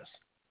stopped this.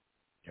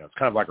 It's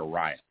kind of like a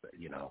riot,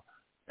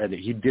 and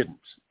he didn't.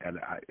 And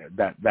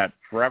that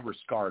forever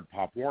scarred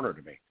Pop Warner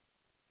to me.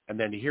 And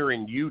then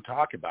hearing you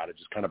talk about it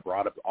just kind of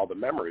brought up all the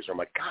memories. I'm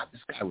like, God,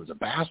 this guy was a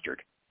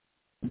bastard.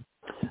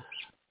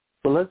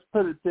 Well, let's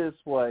put it this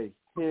way.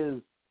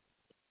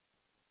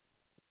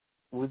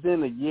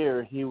 Within a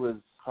year, he was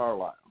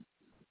Carlisle.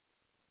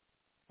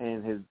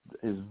 And his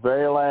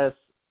very last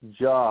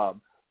job,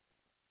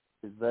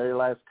 his very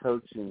last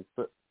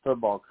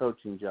football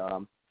coaching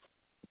job,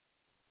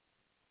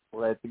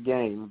 at the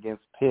game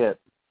against Pitt,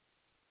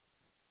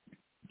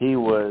 he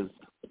was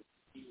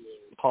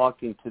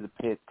talking to the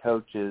Pitt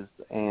coaches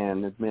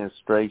and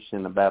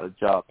administration about a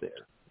job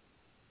there.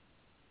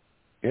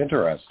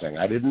 Interesting.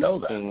 I didn't know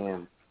that.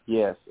 And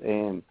yes,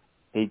 and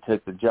he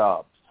took the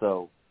job.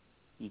 So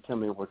you tell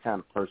me what kind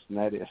of person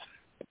that is.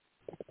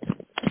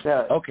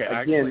 Now, okay.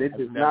 Again, it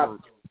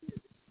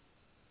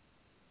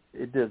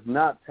does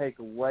not take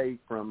away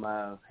from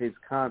his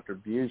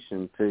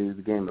contribution to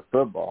the game of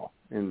football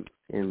in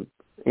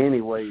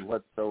any way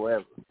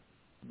whatsoever.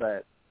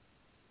 But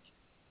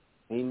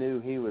he knew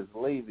he was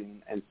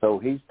leaving, and so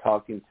he's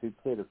talking to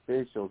Pitt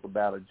officials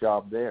about a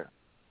job there.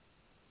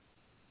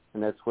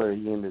 And that's where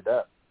he ended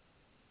up.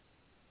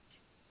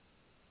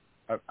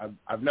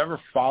 I've never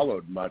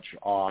followed much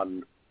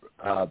on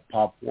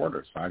Pop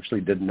Warner, so I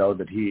actually didn't know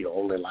that he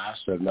only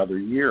lasted another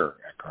year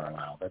at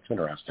Carlisle. That's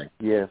interesting.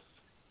 Yes.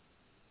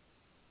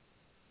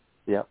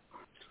 Yep.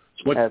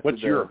 So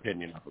what's your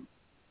opinion of him?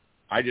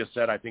 I just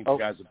said I think the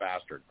guy's a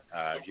bastard.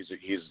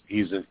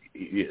 He's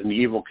an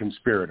evil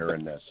conspirator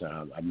in this.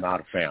 I'm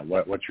not a fan.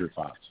 What's your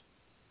thoughts?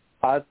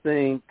 I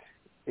think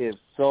if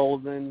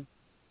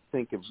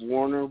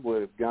Warner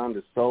would have gone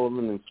to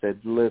Sullivan and said,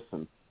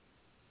 listen,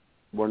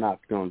 we're not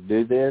going to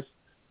do this.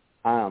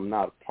 I am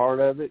not a part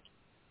of it.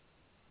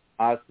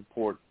 I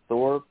support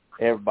Thorpe.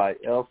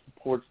 Everybody else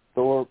supports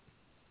Thorpe.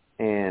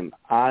 And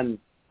I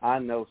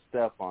know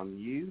stuff on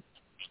you.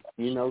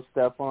 You know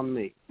stuff on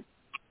me.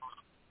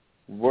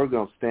 We're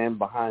going to stand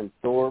behind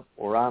Thorpe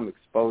or I'm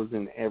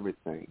exposing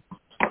everything.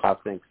 I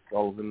think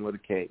Sullivan would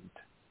have caved.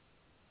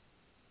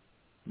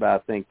 But I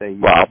think they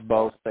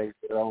both saved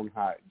their own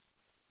hides.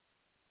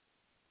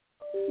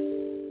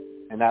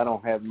 And I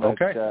don't have much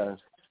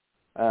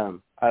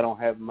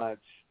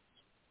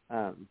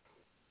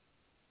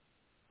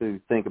to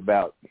think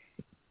about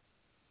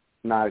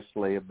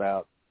nicely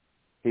about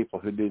people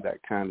who do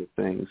that kind of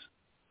things,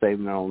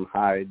 saving their own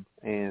hide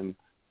and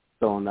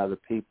throwing other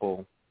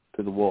people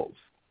to the wolves.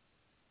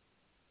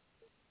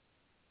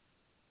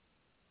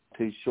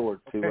 Too short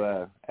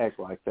to act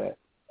like that.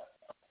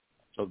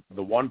 So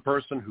the one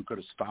person who could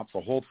have stopped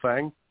the whole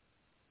thing,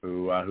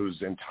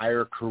 whose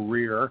entire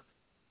career,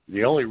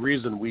 the only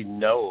reason we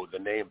know the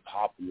name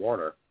Pop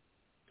Warner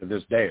to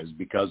this day is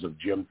because of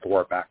Jim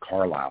Thorpe at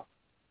Carlisle.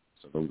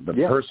 So the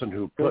person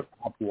who put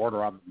Pop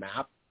Warner on the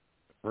map,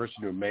 the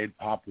person who made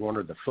Pop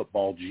Warner the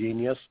football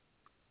genius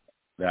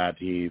that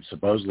he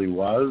supposedly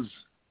was,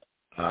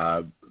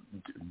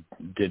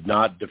 did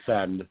not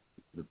defend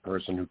the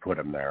person who put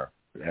him there,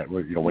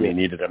 when he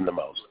needed him the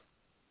most.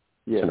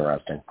 Yeah. It's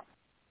interesting.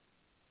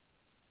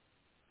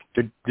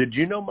 Did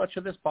you know much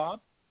of this, Bob?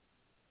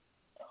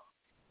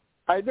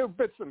 I know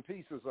bits and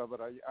pieces of it.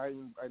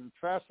 I'm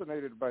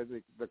fascinated by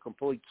the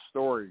complete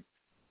story.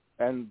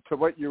 And to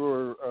what you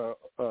were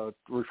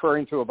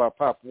referring to about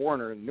Pop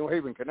Warner in New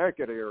Haven,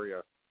 Connecticut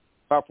area,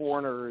 Pop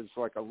Warner is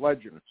like a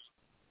legend.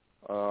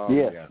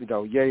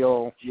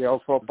 Yale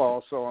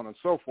football, so on and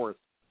so forth.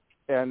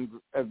 And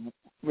as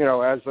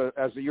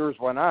the years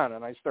went on,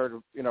 and I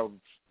started,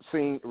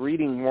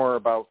 reading more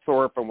about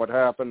Thorpe and what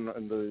happened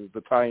and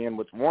the tie-in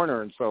with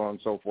Warner and so on and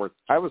so forth,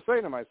 I was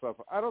saying to myself,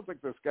 I don't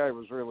think this guy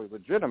was really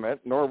legitimate,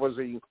 nor was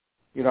he,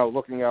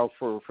 looking out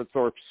for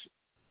Thorpe's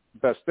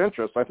best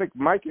interest. I think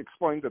Mike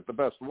explained it the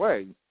best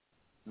way,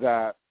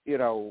 that,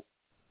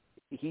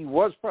 he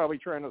was probably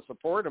trying to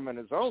support him in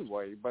his own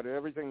way, but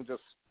everything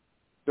just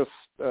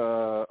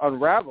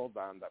unraveled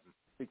on them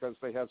because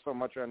they had so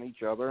much on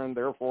each other, and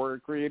therefore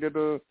it created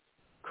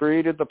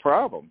the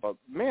problem. But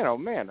man, oh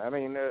man, I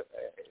mean,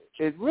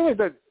 it really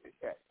did.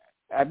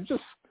 I'm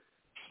just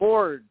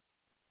floored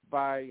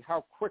by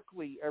how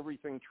quickly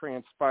everything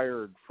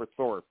transpired for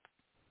Thorpe,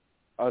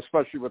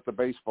 especially with the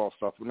baseball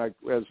stuff.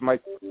 As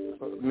Mike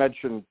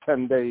mentioned,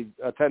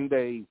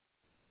 10-day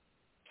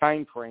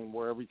time frame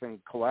where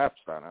everything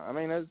collapsed on it. I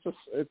mean,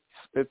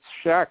 it's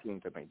shocking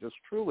to me, just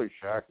truly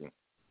shocking.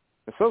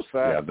 It's so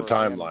sad. Yeah, the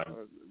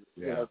timeline.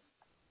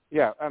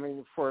 I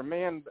mean, for a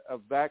man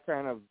of that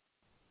kind of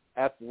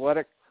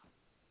athletic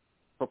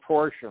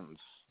proportions,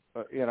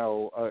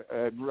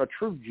 a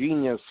true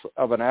genius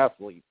of an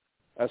athlete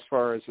as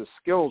far as his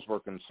skills were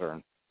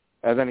concerned,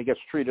 and then he gets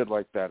treated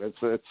like that.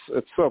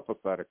 It's so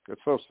pathetic.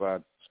 It's so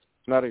sad.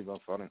 It's not even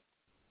funny.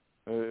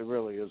 It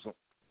really isn't.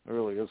 It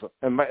really is.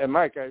 And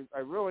Mike,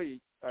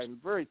 I'm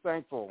very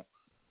thankful.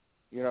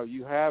 You know,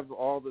 you have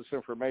all this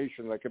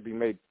information that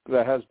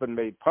has been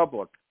made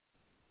public,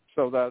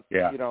 so that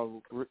you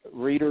know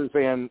readers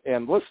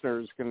and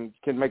listeners can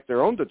make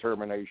their own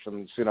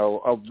determinations. You know,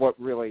 of what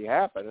really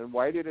happened and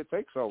why did it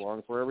take so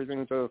long for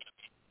everything to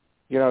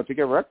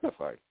get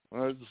rectified.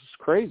 Well, it's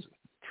crazy,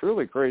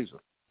 truly crazy,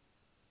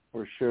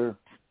 for sure.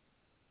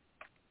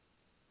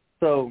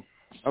 So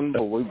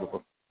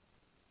unbelievable.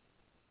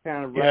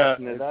 Kind of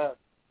wrapping it up.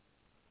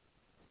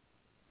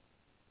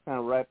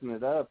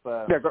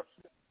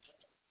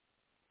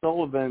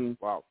 Sullivan,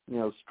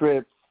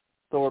 stripped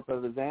Thorpe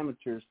of his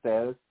amateur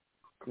status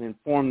and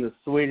informed the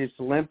Swedish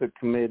Olympic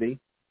Committee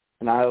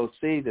and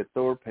IOC that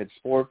Thorpe had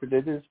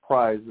forfeited his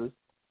prizes,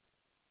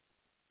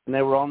 and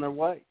they were on their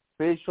way.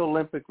 Official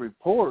Olympic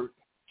report,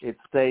 it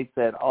states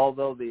that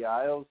although the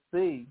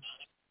IOC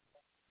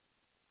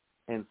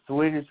and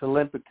Swedish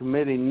Olympic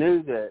Committee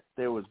knew that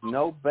there was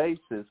no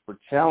basis for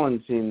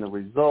challenging the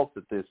results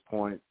at this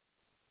point,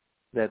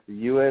 that the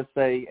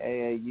USA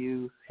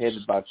AAU,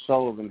 headed by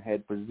Sullivan,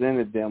 had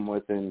presented them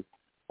with an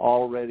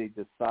already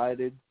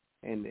decided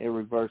and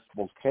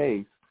irreversible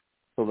case,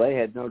 so they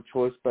had no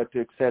choice but to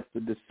accept the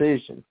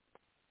decision.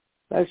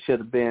 That should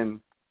have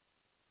been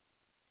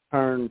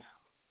turned.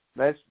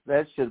 That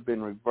should have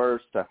been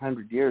reversed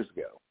 100 years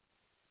ago.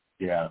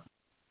 Yeah.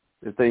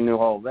 If they knew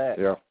all that.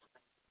 Yeah.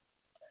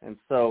 And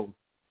so,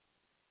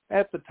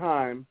 at the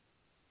time,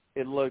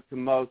 it looked to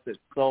most that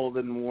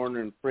Sullivan, Warner,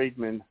 and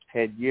Friedman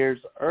had years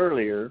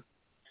earlier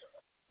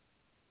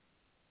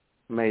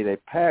made a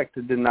pact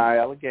to deny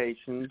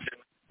allegations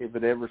if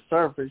it ever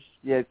surfaced,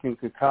 yet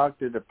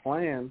concocted a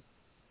plan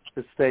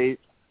to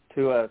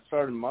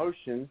start a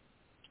motion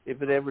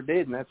if it ever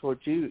did, and that's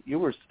what you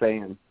were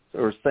saying,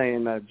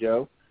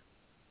 Joe.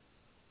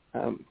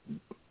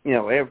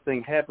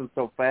 Everything happened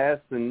so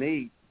fast and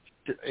neat.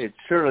 It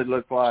surely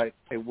looked like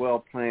a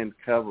well-planned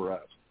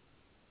cover-up.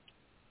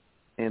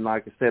 And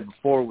like I said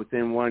before,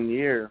 within 1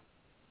 year,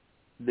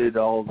 did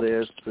all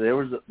this.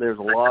 There's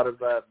a lot of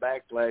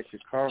backlash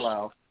at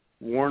Carlisle.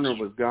 Warner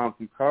was gone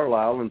from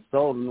Carlisle, and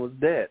Sullivan was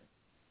dead.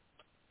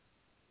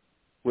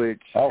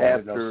 Which I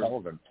didn't know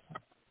Sullivan.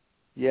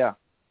 Yeah,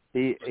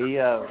 he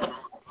was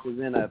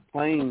in a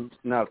train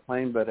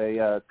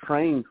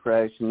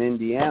crash in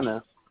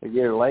Indiana a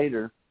year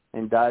later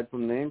and died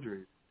from the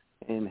injuries.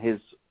 And his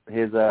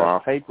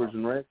papers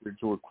and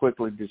records were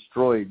quickly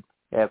destroyed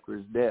after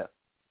his death.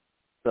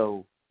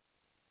 So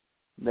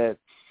that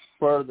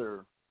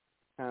further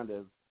kind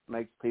of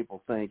makes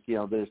people think,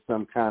 there's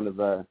some kind of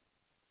a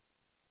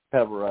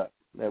cover-up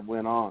that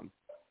went on.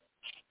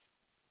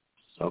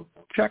 So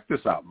check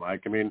this out,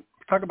 Mike. I mean,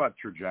 talk about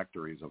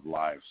trajectories of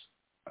lives.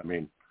 I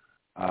mean,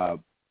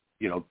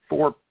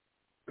 Thorpe,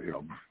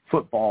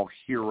 football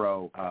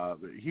hero,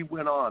 he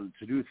went on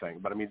to do things.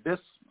 But, I mean, this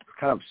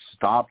kind of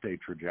stopped a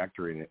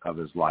trajectory of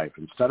his life.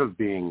 Instead of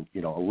being,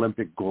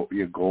 Olympic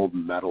gold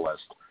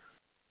medalist,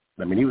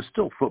 I mean, he was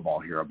still a football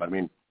hero, but I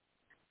mean,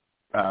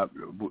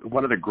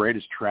 one of the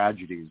greatest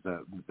tragedies,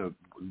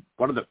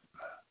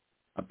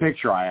 a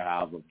picture I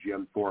have of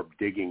Jim Thorpe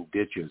digging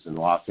ditches in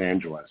Los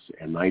Angeles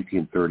in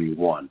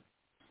 1931.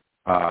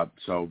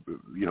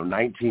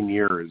 19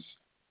 years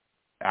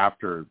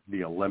after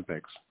the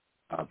Olympics,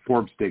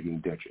 Thorpe's digging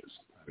ditches.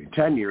 I mean,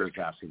 10 years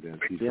after this,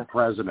 he's the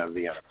president of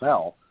the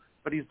NFL,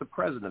 but he's the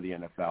president of the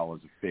NFL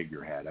as a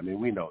figurehead. I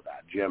mean, we know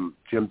that. Jim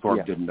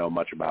Thorpe didn't know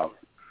much about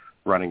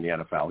running the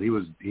NFL.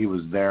 He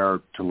was there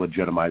to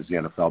legitimize the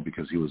NFL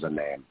because he was a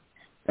name.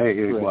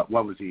 Hey, what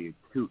was he?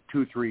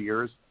 3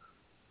 years?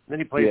 And then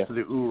he plays for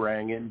the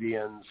Oorang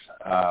Indians.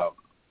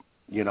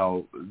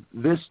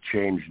 This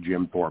changed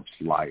Jim Thorpe's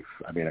life.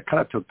 I mean, it kind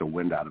of took the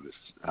wind out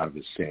of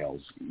his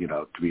sails,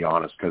 to be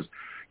honest, because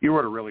you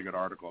wrote a really good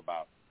article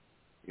about,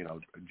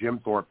 Jim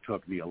Thorpe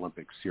took the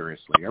Olympics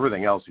seriously.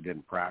 Everything else he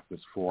didn't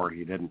practice for,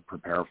 he didn't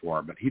prepare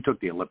for, but he took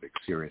the Olympics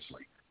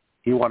seriously.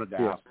 He wanted to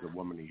ask the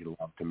woman he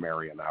loved to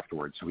marry him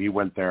afterwards. So he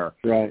went there.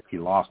 Right. He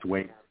lost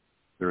weight.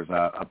 There's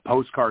a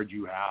postcard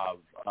you have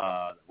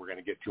we're going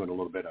to get to in a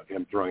little bit of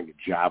him throwing the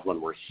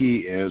javelin where he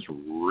is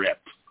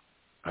ripped.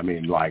 I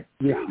mean,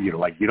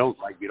 you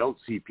don't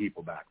see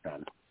people back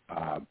then,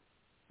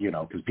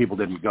 because people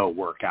didn't go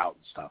work out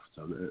and stuff.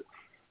 So,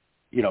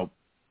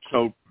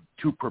 so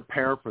to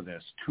prepare for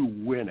this, to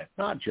win it,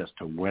 not just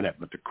to win it,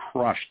 but to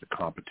crush the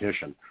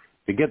competition,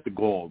 to get the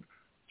gold,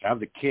 to have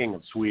the king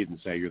of Sweden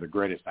say you're the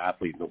greatest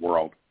athlete in the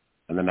world,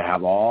 and then to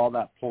have all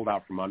that pulled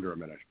out from under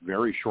him in a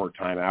very short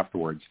time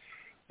afterwards,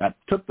 that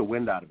took the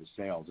wind out of his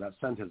sails. That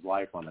sent his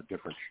life on a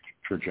different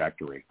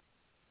trajectory.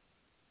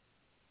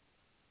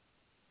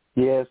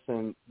 Yes,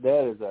 and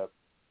that is a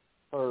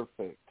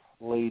perfect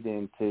lead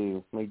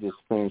into me just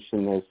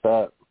finishing this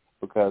up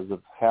because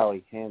of how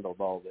he handled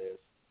all this.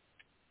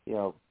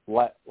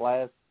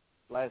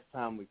 Last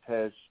time we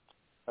touched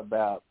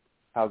about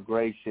how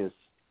gracious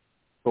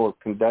Thorpe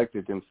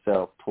conducted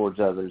himself towards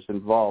others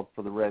involved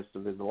for the rest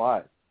of his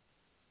life,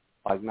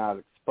 like not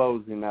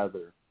exposing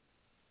other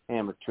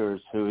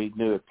amateurs who he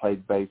knew had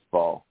played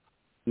baseball,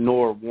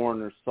 nor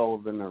Warner,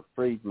 Sullivan, or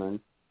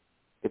Friedman,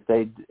 if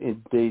they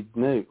indeed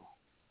knew.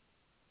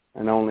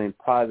 And only in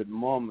private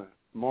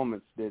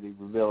moments did he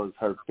reveal his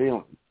hurt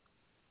feelings.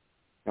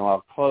 Now,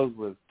 I'll close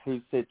with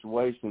two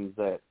situations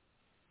that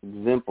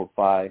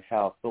exemplify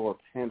how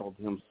Thorpe handled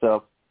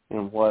himself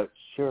in what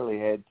surely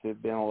had to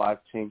have been a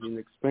life-changing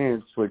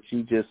experience, which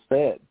you just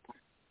said,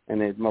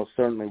 and it most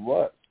certainly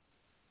was.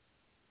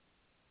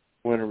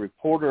 When a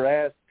reporter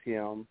asked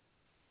him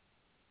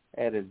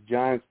at his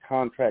Giants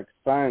contract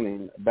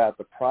signing about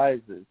the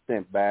prizes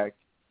sent back,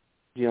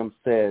 Jim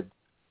said,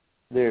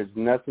 "There's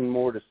nothing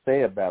more to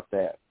say about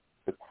that.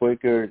 The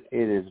quicker it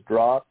is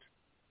dropped,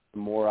 the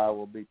more I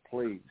will be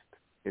pleased.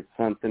 It's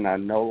something I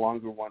no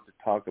longer want to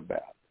talk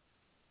about."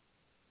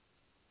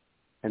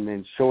 And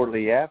then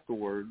shortly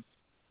afterwards,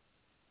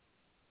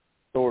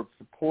 Thorpe's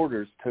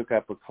supporters took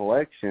up a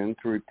collection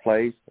to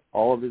replace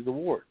all of his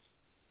awards.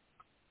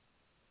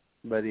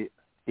 But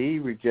he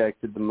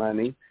rejected the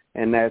money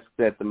and asked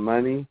that the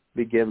money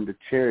be given to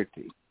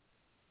charity.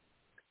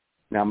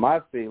 Now, my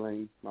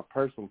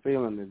personal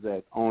feeling is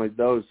that only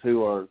those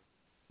who are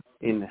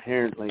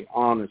inherently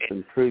honest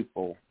and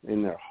truthful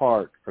in their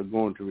heart are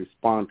going to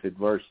respond to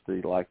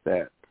adversity like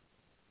that.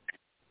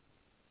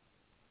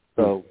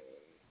 So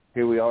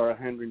here we are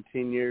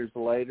 110 years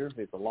later.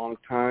 It's a long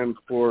time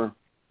for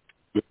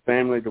the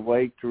family to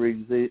wait to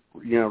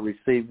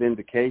receive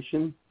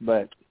vindication,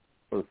 but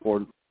for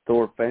the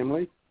Thorpe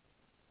family,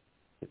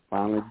 it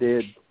finally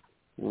did.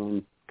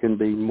 And couldn't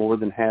be more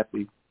than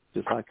happy.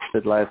 Just like I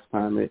said last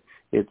time,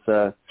 it's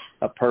a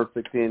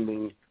perfect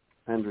ending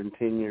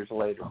 110 years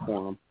later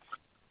for them.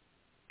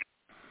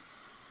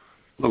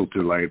 A little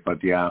too late,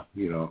 but you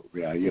do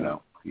what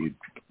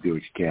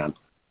you can.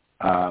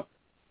 I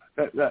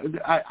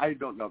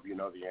don't know if you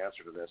know the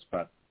answer to this,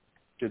 but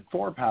did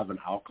Thorpe have an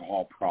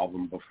alcohol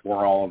problem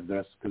before all of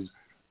this? Because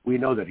we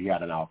know that he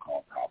had an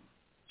alcohol problem.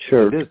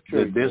 Sure. Did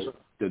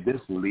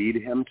this lead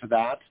him to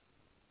that?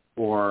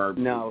 Or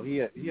no,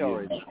 he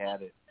already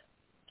had it.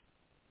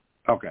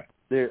 Okay.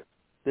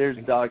 There's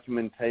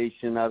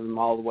documentation of him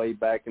all the way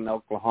back in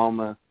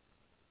Oklahoma,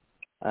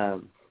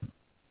 having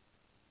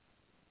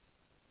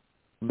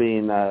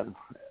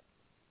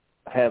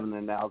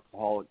an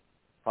alcoholic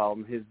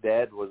problem. His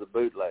dad was a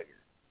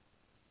bootlegger.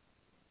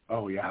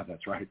 Oh yeah,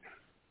 that's right.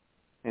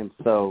 And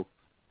so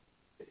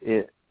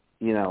he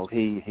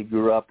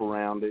grew up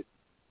around it,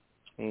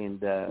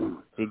 and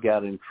he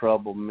got in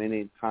trouble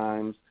many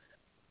times,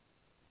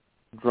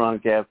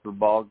 drunk after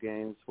ball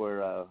games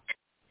where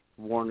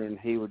Warner and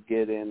he would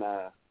get in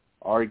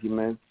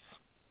arguments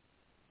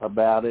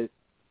about it.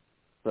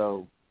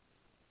 So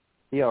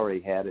he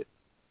already had it.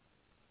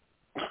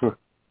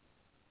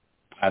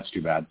 That's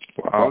too bad.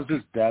 What was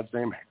his dad's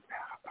name?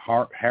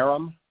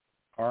 Hiram?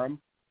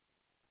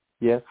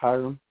 Yes,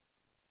 Hiram.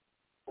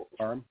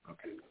 Hiram?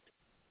 Okay.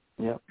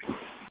 Yep.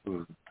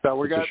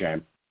 So it's a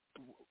shame.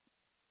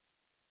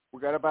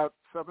 We got about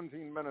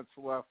 17 minutes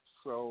left.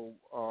 So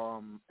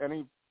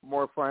any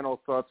more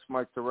final thoughts,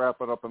 Mike, to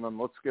wrap it up, and then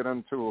let's get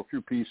into a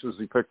few pieces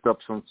he picked up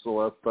since the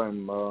last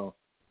time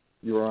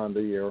you were on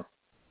the air.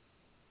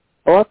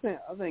 Well, I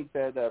think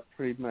that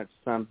pretty much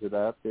sums it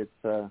up.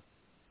 It's a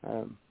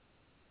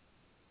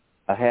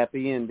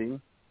happy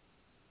ending.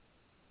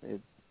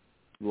 It's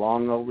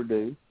long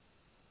overdue.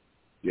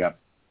 Yep.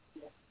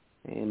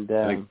 And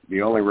I think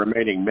the only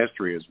remaining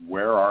mystery is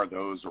where are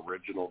those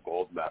original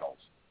gold medals?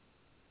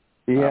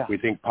 Yeah. We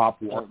think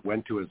Pop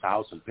went to his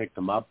house and picked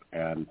them up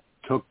and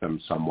took them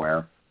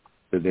somewhere.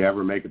 Did they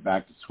ever make it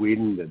back to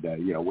Sweden? Did they,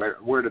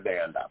 where did they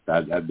end up?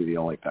 That'd be the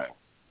only thing.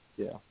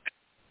 Yeah.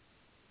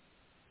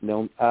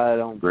 No, I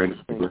don't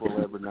think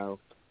we'll ever know.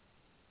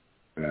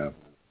 Yeah.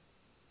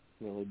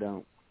 Really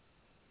don't.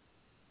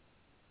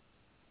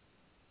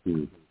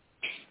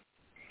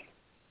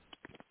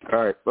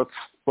 All right,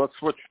 let's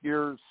switch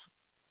gears.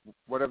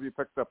 What have you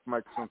picked up,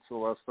 Mike, since the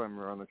last time you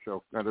were on the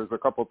show? Now, there's a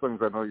couple things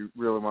I know you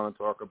really want to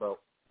talk about.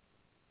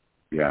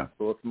 Yeah.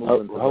 So let's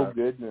move into that. Oh,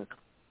 goodness.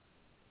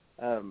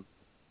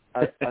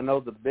 I know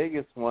the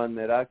biggest one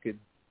that I could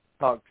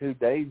talk 2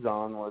 days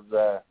on was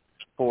a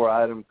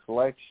 4-item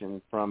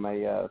collection from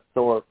a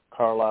Thorpe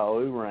Carlisle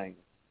O-ring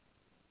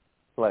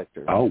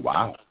collector. Oh,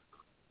 wow.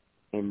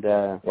 And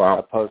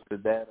I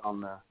posted that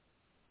on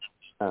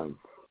the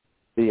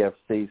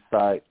CFC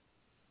site,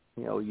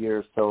 a year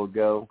or so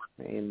ago.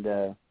 And,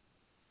 there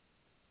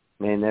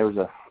was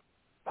a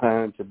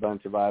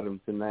bunch of items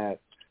in that.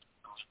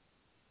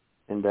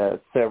 And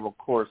several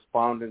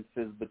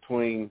correspondences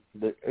between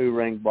the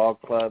O-ring ball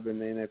club and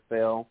the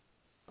NFL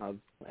I've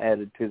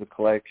added to the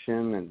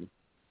collection, and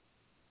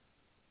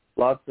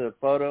lots of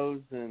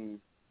photos and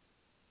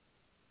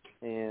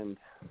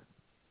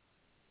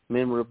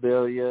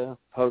memorabilia,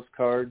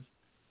 postcards.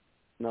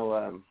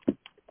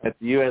 At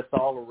the U.S.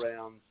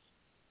 All-Arounds,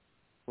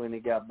 when he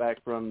got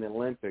back from the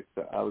Olympics,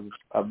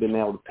 I've been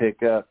able to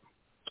pick up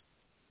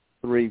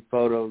 3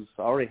 photos.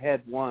 I already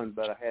had one,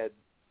 but I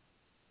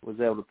was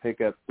able to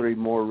pick up 3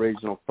 more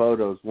original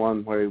photos.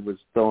 One where he was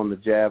throwing the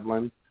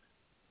javelin,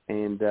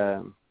 and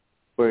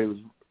where he was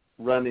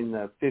running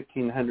the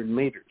 1,500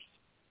 meters.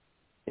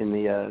 in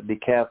the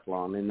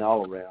decathlon, in the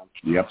all-around.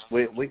 Yep.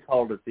 We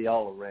called it the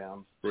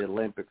all-around. The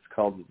Olympics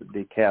called it the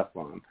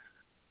decathlon.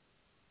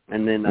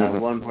 And then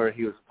one where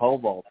he was pole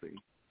vaulting.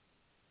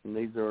 And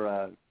these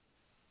are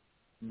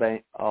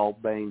all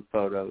Bain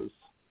photos.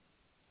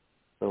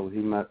 So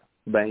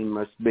Bain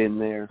must have been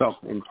there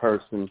in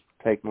person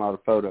taking a lot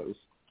of photos.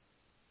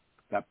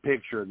 That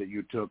picture that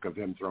you took of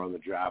him throwing the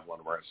javelin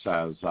where it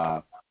says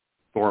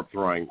Thorpe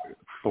throwing,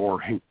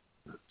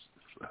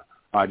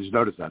 I just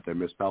noticed that they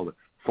misspelled it.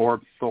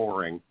 Thorpe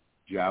throwing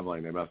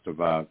javelin. They must have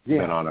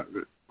been on it.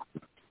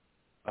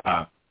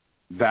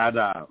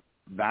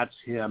 That's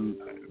him.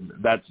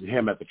 That's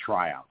him at the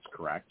tryouts,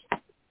 correct?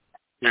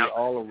 Yeah,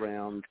 all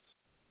around.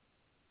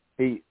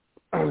 He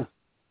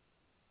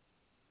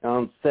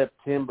on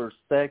September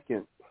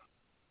 2nd,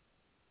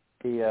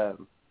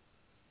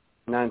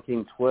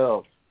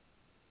 1912.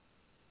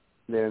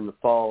 There in the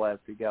fall,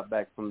 after he got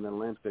back from the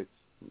Olympics,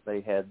 they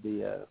had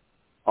the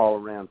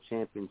all-around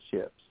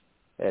championships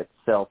at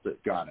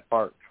Celtic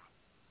Park,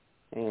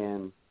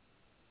 and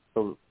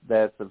so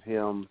that's of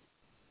him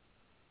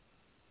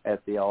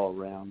at the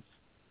all-arounds.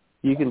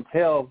 You can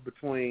tell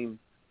between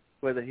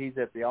whether he's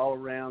at the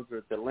all-arounds or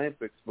at the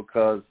Olympics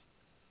because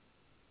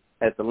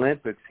at the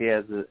Olympics he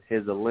has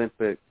his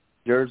Olympic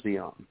jersey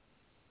on.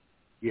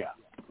 Yeah.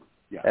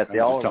 At the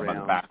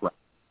all-arounds,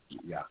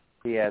 yeah,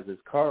 he has his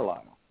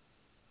Carlisle.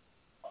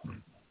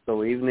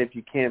 So even if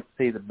you can't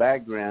see the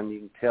background, you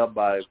can tell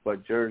by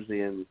what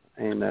jersey and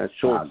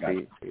shorts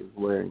he's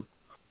wearing.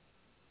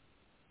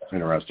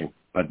 Interesting.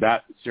 But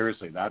that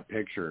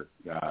picture,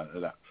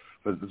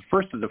 was the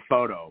first of the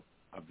photo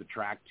of the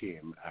track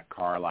team at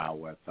Carlisle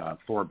with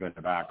Thorpe in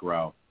the back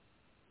row.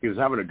 He was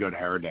having a good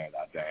hair day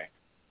that day.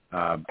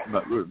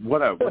 But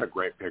what a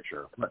great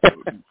picture.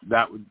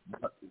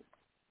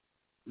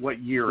 What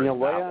year is that?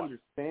 What I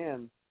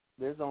understand,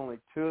 there's only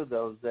two of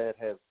those that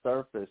have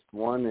surfaced.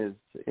 One is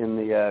in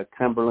the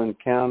Cumberland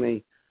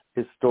County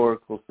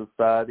Historical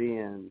Society,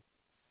 and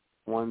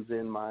one's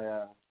in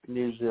my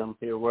museum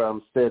here where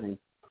I'm sitting.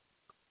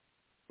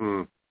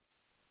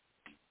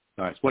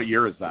 Nice. What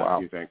year is that,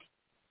 do you think?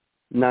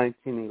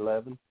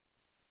 1911.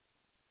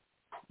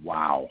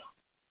 Wow.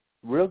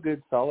 Real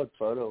good, solid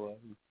photo of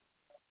him.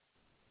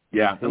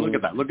 Yeah, and look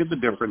at that. Look at the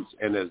difference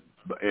in his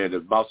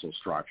muscle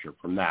structure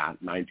from that,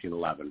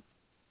 1911,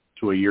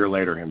 to a year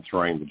later him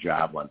throwing the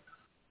javelin.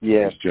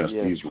 Yes.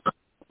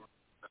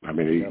 I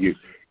mean,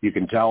 you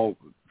can tell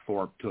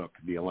Thorpe took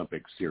the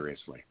Olympics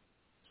seriously.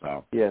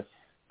 So yes.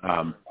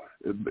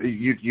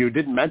 You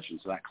didn't mention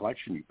that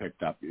collection you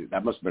picked up.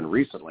 That must have been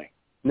recently.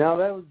 No,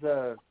 that was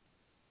a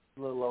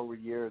little over a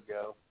year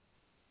ago.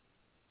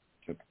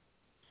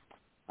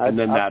 And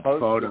then that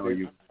photo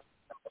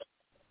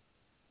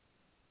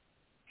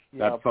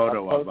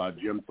of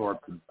Jim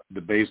Thorpe,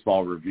 the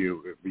baseball review,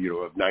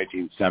 of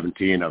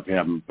 1917 of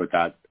him with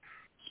that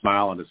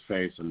smile on his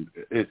face, and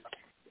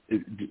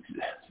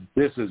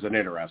this is an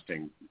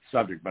interesting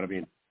subject. But I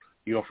mean,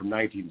 from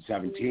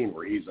 1917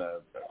 where he's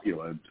a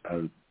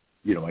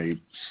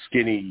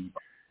skinny,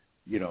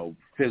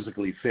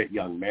 physically fit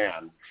young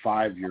man.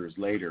 5 years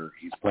later,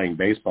 he's playing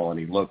baseball and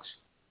he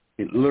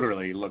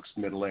literally looks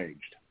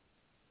middle-aged.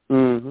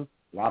 Mm-hmm. A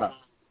lot of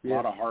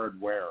hard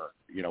wear,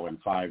 in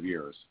 5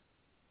 years.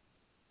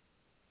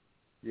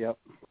 Yep.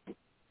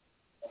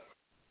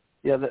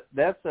 Yeah,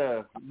 that's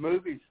a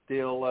movie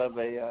still of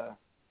a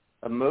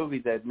movie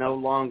that no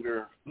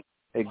longer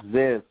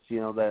exists.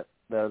 That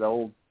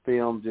old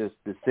film just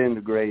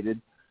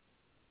disintegrated.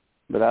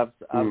 But I've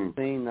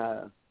seen.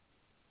 I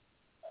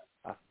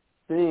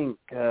think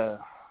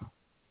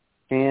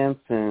Chance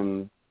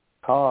and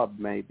Cobb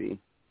maybe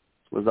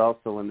was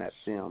also in that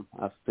film.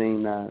 I've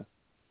seen the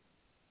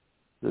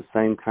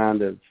same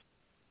kind of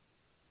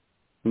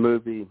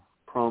movie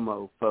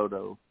promo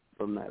photo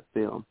from that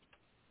film.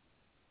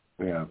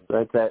 Yeah,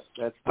 that's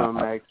from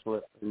an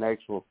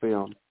actual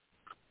film.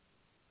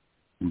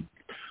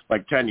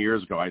 Like 10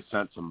 years ago, I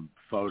sent some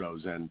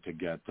photos in to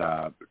get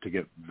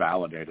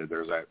validated.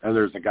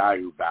 There's a guy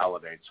who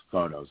validates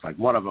photos. Like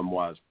one of them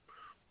was,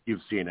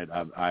 you've seen it.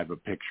 I have a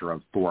picture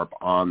of Thorpe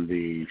on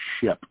the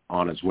ship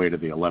on his way to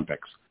the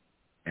Olympics,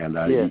 and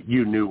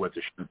you knew what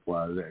the ship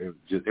was.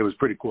 It was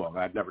pretty cool.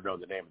 I'd never known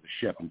the name of the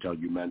ship until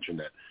you mentioned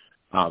it.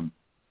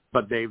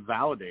 But they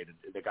validated,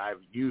 the guy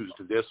used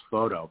this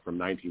photo from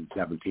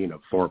 1917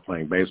 of Thorpe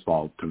playing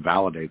baseball to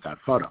validate that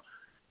photo.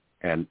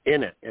 And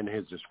in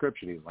his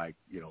description, he's like,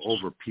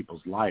 over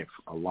people's life,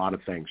 a lot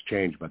of things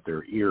change, but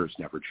their ears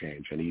never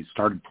change. And he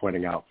started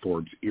pointing out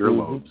Thorpe's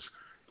earlobes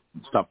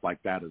and stuff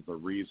like that as the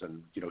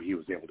reason, he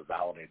was able to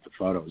validate the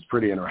photo. It was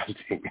pretty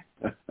interesting.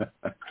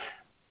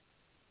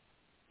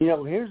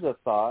 Here's a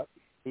thought.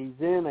 He's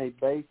in a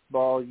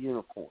baseball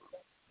uniform.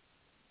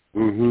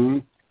 Mm-hmm.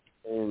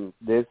 And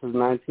this is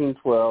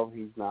 1912.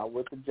 He's not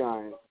with the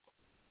Giants.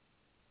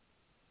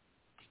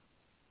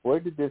 Where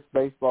did this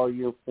baseball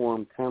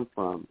uniform come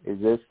from? Is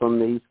this from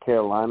the East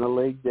Carolina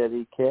League that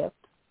he kept?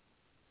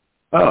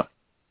 Oh.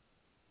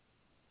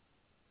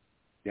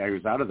 Yeah, he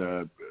was out of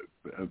the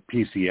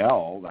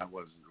PCL. That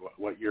was,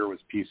 what year was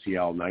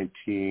PCL?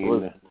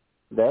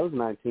 That was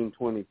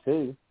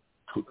 1922.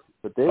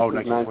 But this was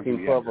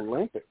 1912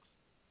 Olympics.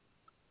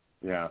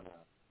 Yeah.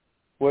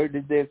 Where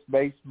did this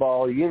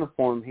baseball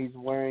uniform he's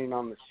wearing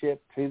on the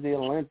ship to the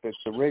Olympics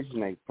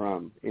originate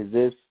from? Is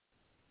this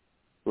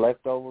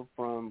left over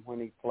from when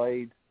he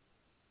played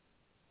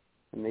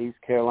in the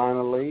East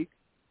Carolina League?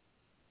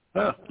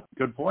 Huh,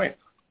 good point.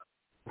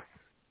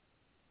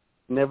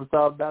 Never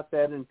thought about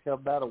that until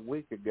about a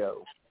week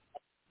ago.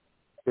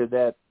 Could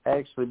that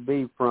actually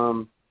be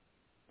from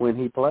when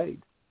he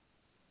played,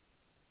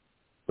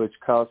 which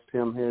cost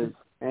him his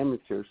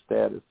amateur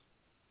status?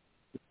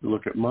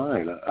 Look at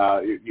mine.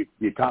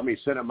 You caught me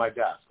sitting at my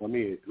desk. Let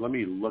me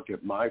look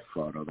at my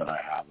photo that I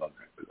have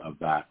of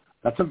that.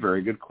 That's a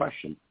very good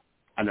question.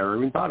 I never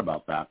even thought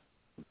about that.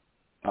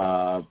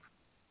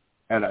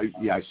 And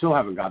I still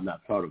haven't gotten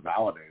that photo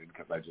validated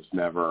because I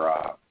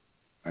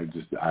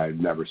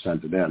never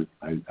sent it in.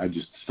 I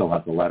just still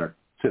have the letter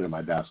sitting at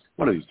my desk.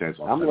 One of these days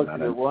I'll send that in. I'm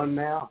looking at one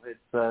now. It's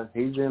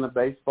he's in a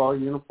baseball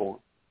uniform,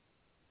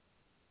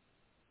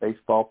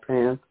 baseball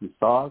pants and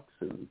socks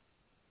and.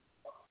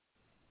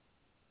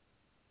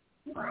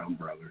 Brown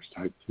Brothers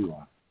Type 2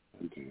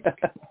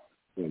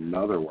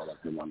 Another one of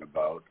them on the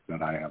boat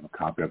that I have a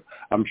copy of.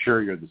 I'm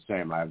sure you're the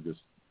same. I have this,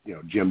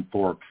 Jim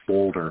Thorpe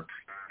folder,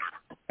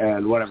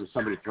 and whenever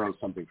somebody throws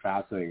something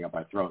fascinating up,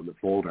 I throw it in the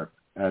folder.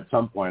 And at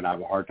some point, I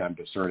have a hard time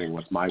discerning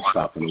what's my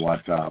stuff and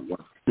what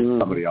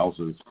somebody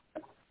else's.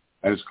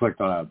 I just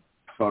clicked on a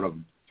photo of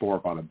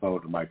Thorpe on a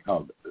boat. I'm like,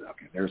 oh,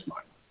 okay, there's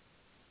mine.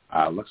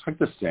 Looks like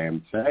the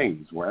same thing.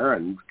 He's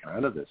wearing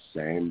kind of the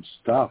same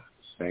stuff,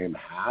 same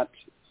hat,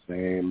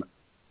 same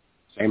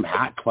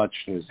hat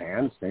clutched in his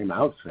hand, same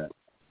outfit.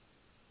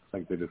 It's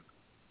like they just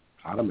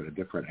caught him at a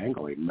different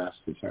angle. He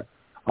messed his hair.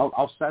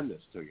 I'll send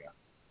this to you.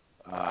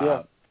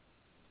 Yeah.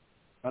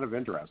 Kind of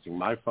interesting.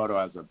 My photo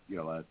has I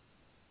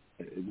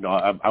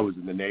was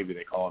in the Navy.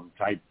 They call them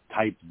Type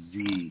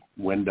Z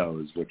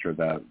windows, which are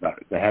the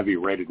heavy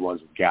rated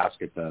ones with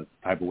gasket. The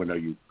type of window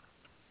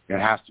it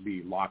has to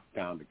be locked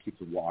down to keep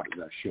the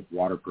ship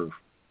waterproof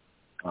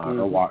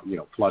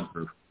or flood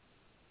proof.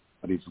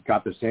 But he's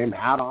got the same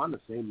hat on, the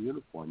same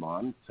uniform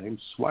on, same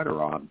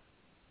sweater on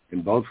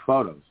in both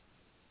photos.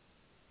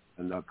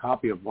 And the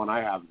copy of one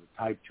I have, the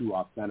Type 2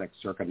 authentic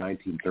circa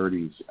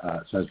 1930s,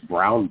 says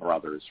Brown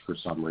Brothers for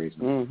some reason.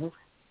 Mm-hmm.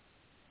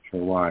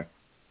 Sure why.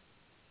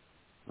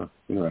 Huh,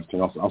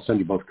 interesting. I'll send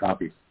you both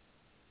copies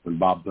when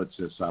Bob puts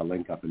this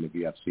link up in the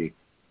VFC.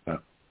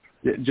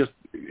 Just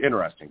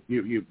interesting.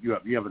 You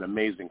have an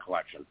amazing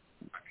collection.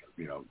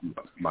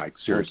 Mike,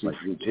 seriously,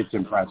 it's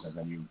impressive,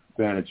 and you've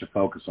managed to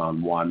focus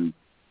on one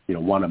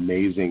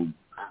amazing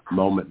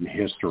moment in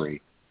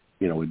history,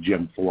 with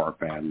Jim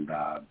Thorpe, and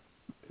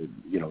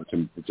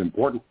it's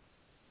important.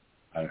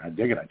 I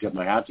dig it. I tip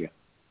my hat to you.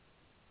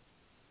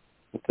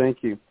 Well,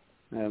 thank you.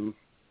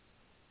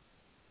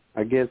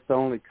 I guess the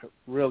only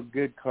real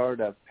good card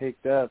I've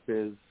picked up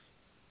is,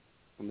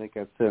 I think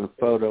I sent a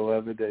photo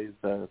of it, is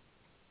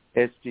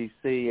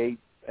SGC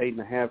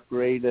 8.5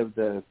 grade of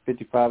the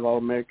 55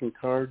 All-American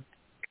card.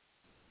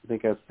 I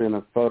think I sent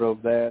a photo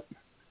of that.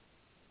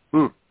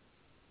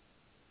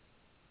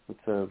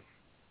 It's a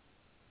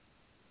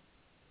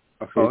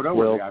photo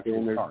or the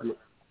actual card?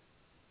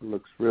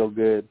 Looks real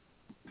good.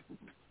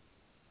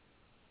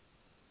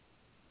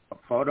 A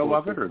photo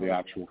of it or the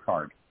actual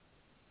card?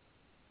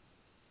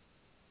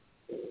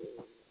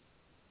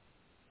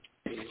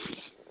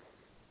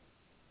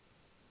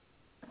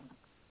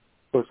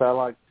 Of course, I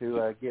like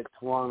to get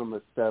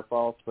Tawanama's stuff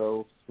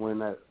also, when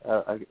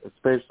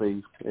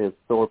especially if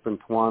Thorpe and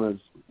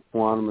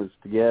Tawanama's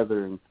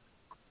together, and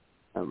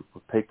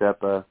picked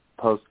up a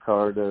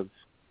postcard of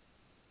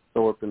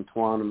Thorpe and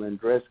Tawanama in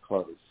dress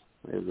clothes.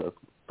 There's a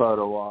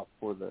photo op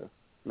for the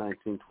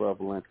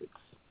 1912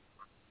 Olympics.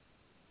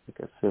 I think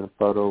I sent a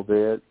photo of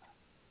it.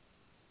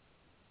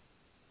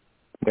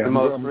 Yeah,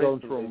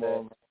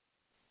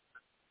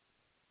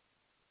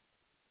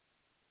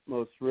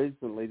 most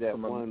recently, that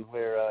one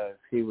where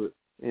he was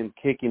in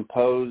kicking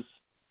pose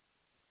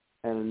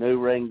in a new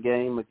ring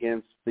game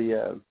against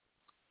the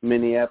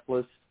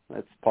Minneapolis.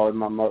 That's probably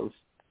my most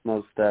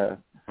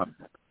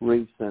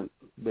recent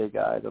big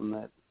item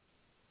that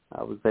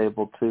I was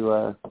able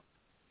to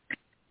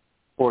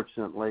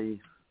fortunately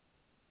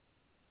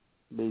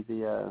be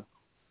the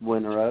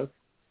winner of.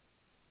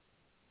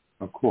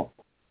 Oh, cool.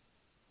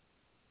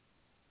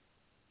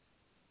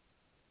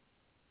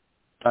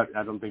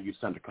 I don't think you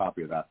sent a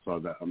copy of that, so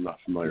I'm not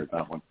familiar with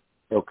that one.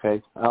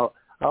 Okay, I'll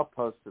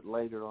post it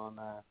later on.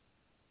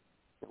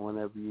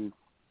 Whenever you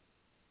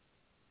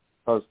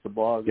post the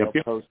blog, I'll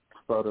post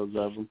photos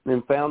of them.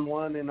 And found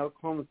one in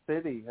Oklahoma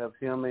City of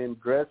him in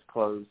dress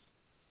clothes,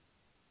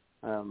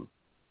 a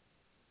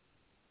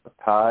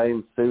tie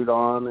and suit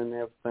on and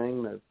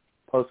everything. The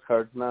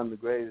postcard's not in the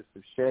greatest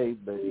of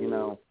shape, but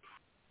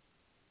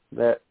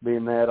that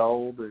being that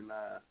old and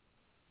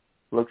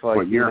looks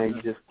like he may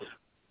just.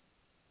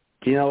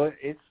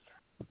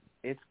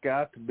 It's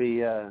got to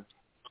be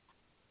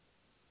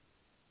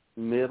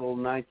middle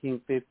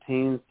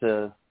 1915s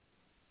to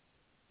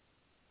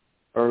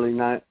early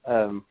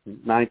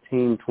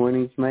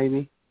 1920s,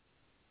 maybe.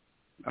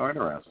 Oh,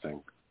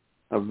 interesting.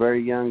 A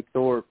very young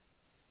Thorpe.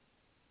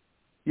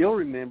 You'll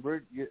remember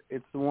it.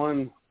 It's the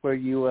one where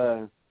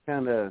you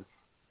kind of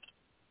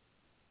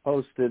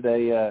posted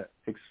a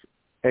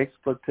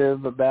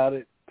expletive about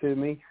it to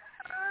me.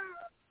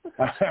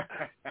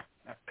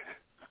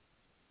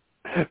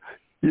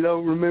 You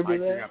don't remember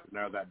that? You have to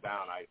narrow that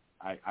down.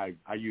 I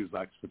use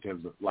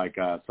expletives like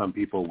some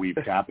people weave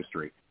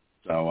tapestry.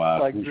 So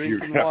like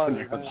drinking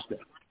water.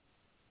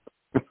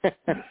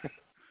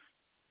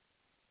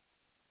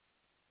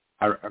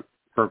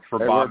 For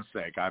Bob's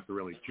sake, I have to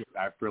really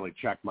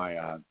check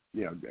my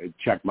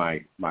check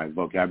my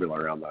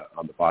vocabulary on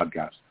the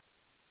podcast.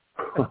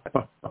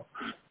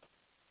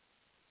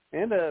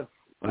 And it's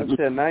a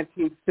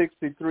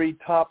 1963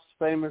 Topps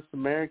Famous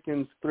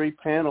Americans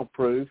 3-panel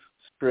proof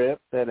strip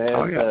that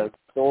has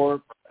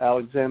Thorpe,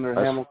 Alexander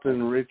Hamilton,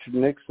 and Richard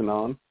Nixon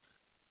on.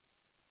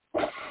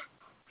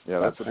 Yeah,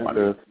 that's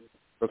a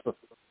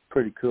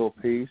pretty cool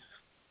piece.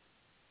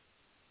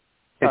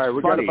 All right,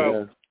 we got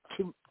about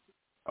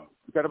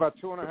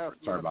 2.5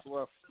 minutes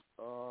left.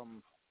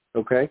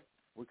 Okay.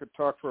 We could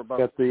talk for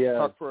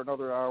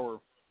another hour.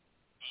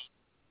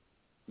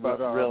 But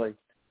really,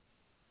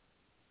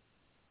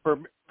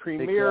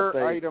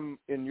 premier item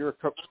in your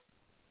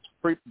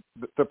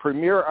the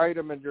premier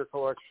item in your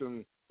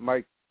collection,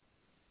 Mike,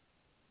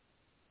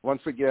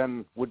 once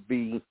again, would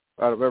be,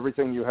 out of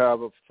everything you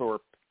have of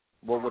Thorpe,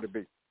 what would it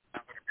be?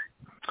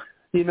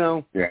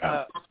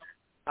 I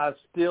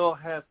still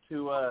have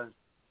to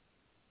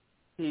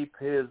keep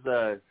his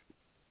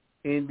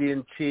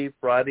Indian chief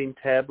writing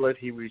tablet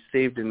he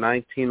received in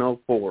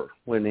 1904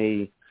 when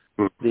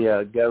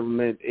the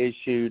government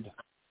issued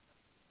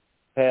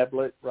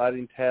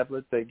writing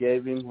tablet they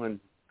gave him when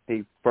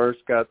he first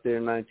got there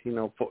in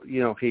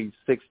 1904. He's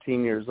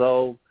 16 years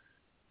old,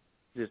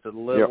 just a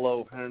little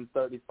over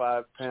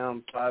 135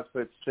 pounds,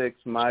 5'6",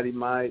 mighty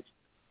mite,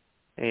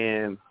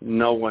 and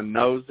no one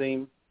knows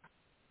him.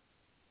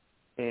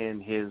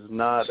 And he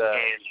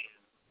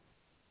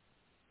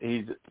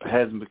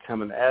hasn't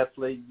become an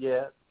athlete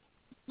yet.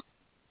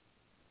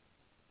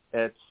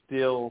 That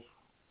still,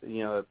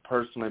 it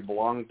personally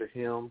belonged to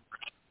him.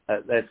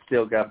 That's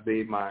still got to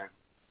be my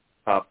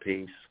top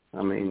piece.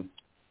 I mean,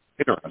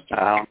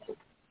 I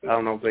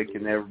don't know if it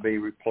can ever be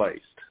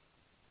replaced.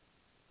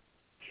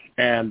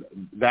 And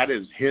that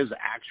is his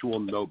actual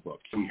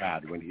notebook he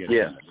had when he had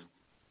Yes.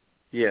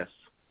 Yes.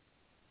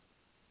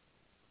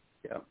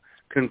 Yeah.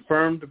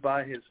 Confirmed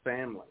by his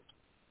family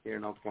here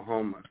in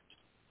Oklahoma.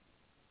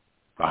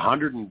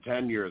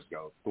 110 years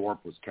ago,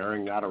 Thorpe was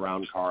carrying that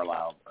around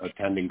Carlisle,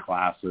 attending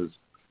classes,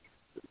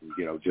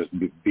 just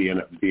being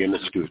a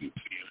student.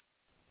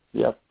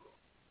 Yep.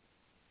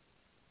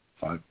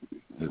 So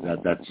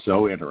that's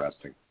so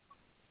interesting.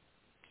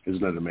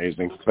 Isn't it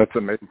amazing? That's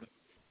amazing.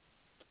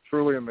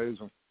 Truly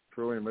amazing.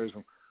 Truly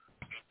amazing.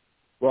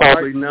 Well,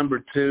 probably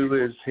number 2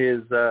 is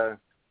his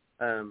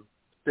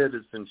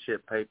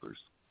citizenship papers.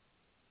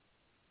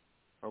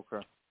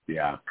 Okay.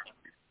 Yeah.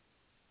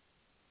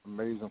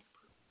 Amazing.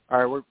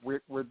 All right,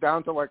 we're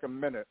down to like a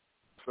minute,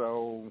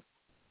 so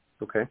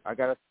okay. I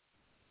gotta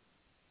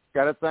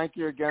thank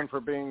you again for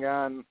being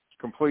on,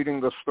 completing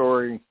the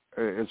story.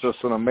 It's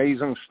just an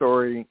amazing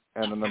story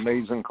and an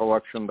amazing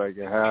collection that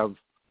you have,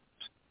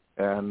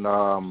 and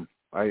I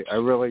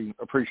really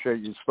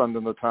appreciate you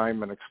spending the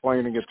time and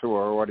explaining it to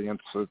our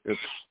audience.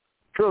 It's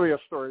truly a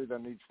story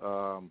that needs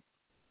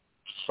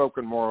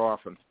spoken more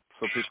often,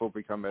 so people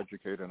become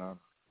educated on it.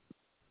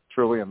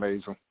 Truly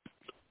amazing.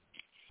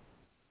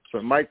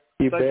 So, Mike,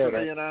 thanks for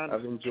being on.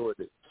 I've enjoyed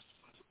it.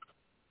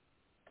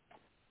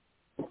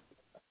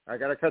 I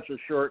got to cut you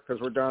short because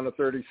we're down to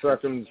 30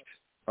 seconds.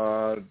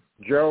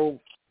 Joe,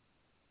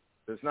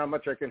 there's not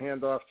much I can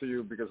hand off to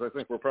you because I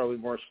think we're probably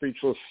more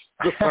speechless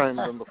this time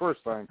than the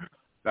first time.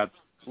 That's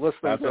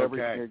listening to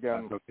everything okay.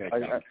 again. That's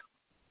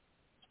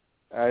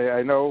okay.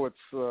 I know it's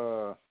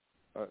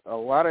a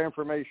lot of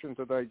information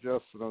to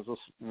digest, and it's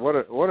just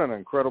what an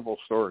incredible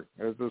story.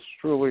 It's just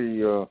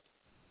truly.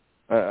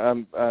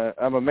 I'm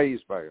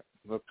amazed by it.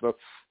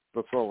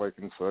 That's all I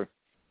can say.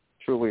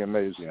 Truly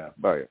amazed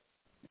by it.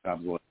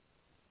 Absolutely.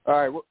 All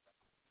right,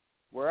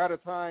 we're out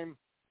of time.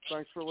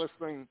 Thanks for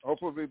listening.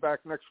 Hopefully we'll be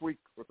back next week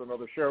with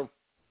another show.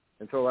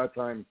 Until that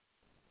time,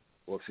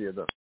 we'll see you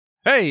then.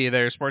 Hey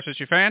there, sports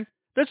history fan.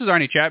 This is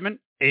Arnie Chapman,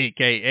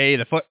 a.k.a.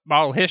 the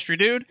Football History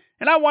Dude,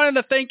 and I wanted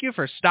to thank you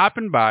for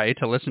stopping by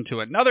to listen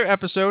to another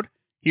episode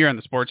here on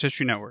the Sports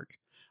History Network.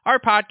 Our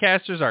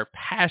podcasters are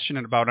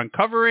passionate about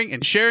uncovering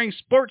and sharing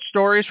sports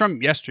stories from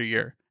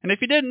yesteryear. And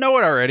if you didn't know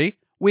it already,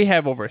 we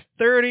have over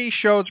 30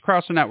 shows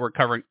across the network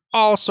covering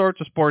all sorts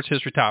of sports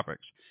history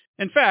topics.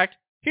 In fact,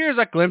 here's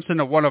a glimpse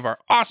into one of our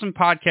awesome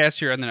podcasts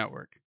here on the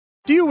network.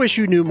 Do you wish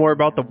you knew more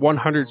about the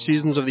 100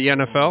 seasons of the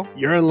NFL?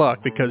 You're in luck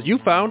because you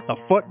found the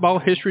Football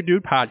History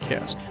Dude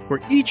podcast, where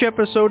each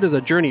episode is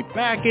a journey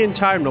back in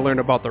time to learn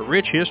about the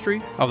rich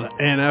history of the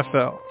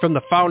NFL. From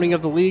the founding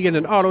of the league in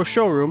an auto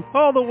showroom,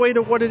 all the way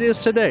to what it is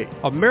today,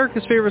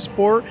 America's favorite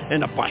sport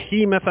and a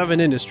behemoth of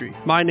an industry.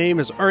 My name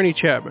is Ernie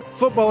Chapman.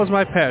 Football is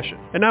my passion,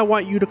 and I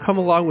want you to come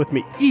along with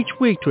me each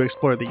week to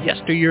explore the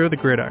yesteryear of the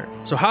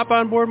gridiron. So hop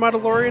on board my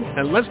DeLorean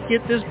and let's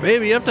get this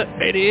baby up to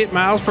 88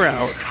 miles per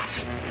hour.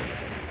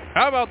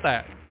 How about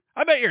that?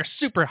 I bet you're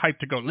super hyped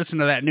to go listen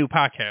to that new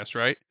podcast,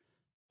 right?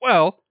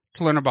 Well,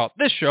 to learn about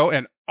this show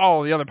and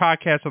all the other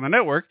podcasts on the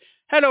network,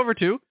 head over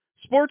to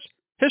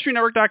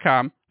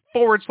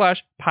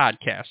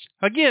sportshistorynetwork.com/podcast.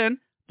 Again,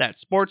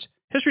 that's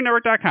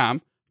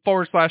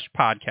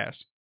sportshistorynetwork.com/podcast.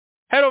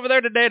 Head over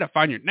there today to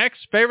find your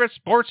next favorite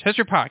sports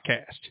history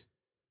podcast.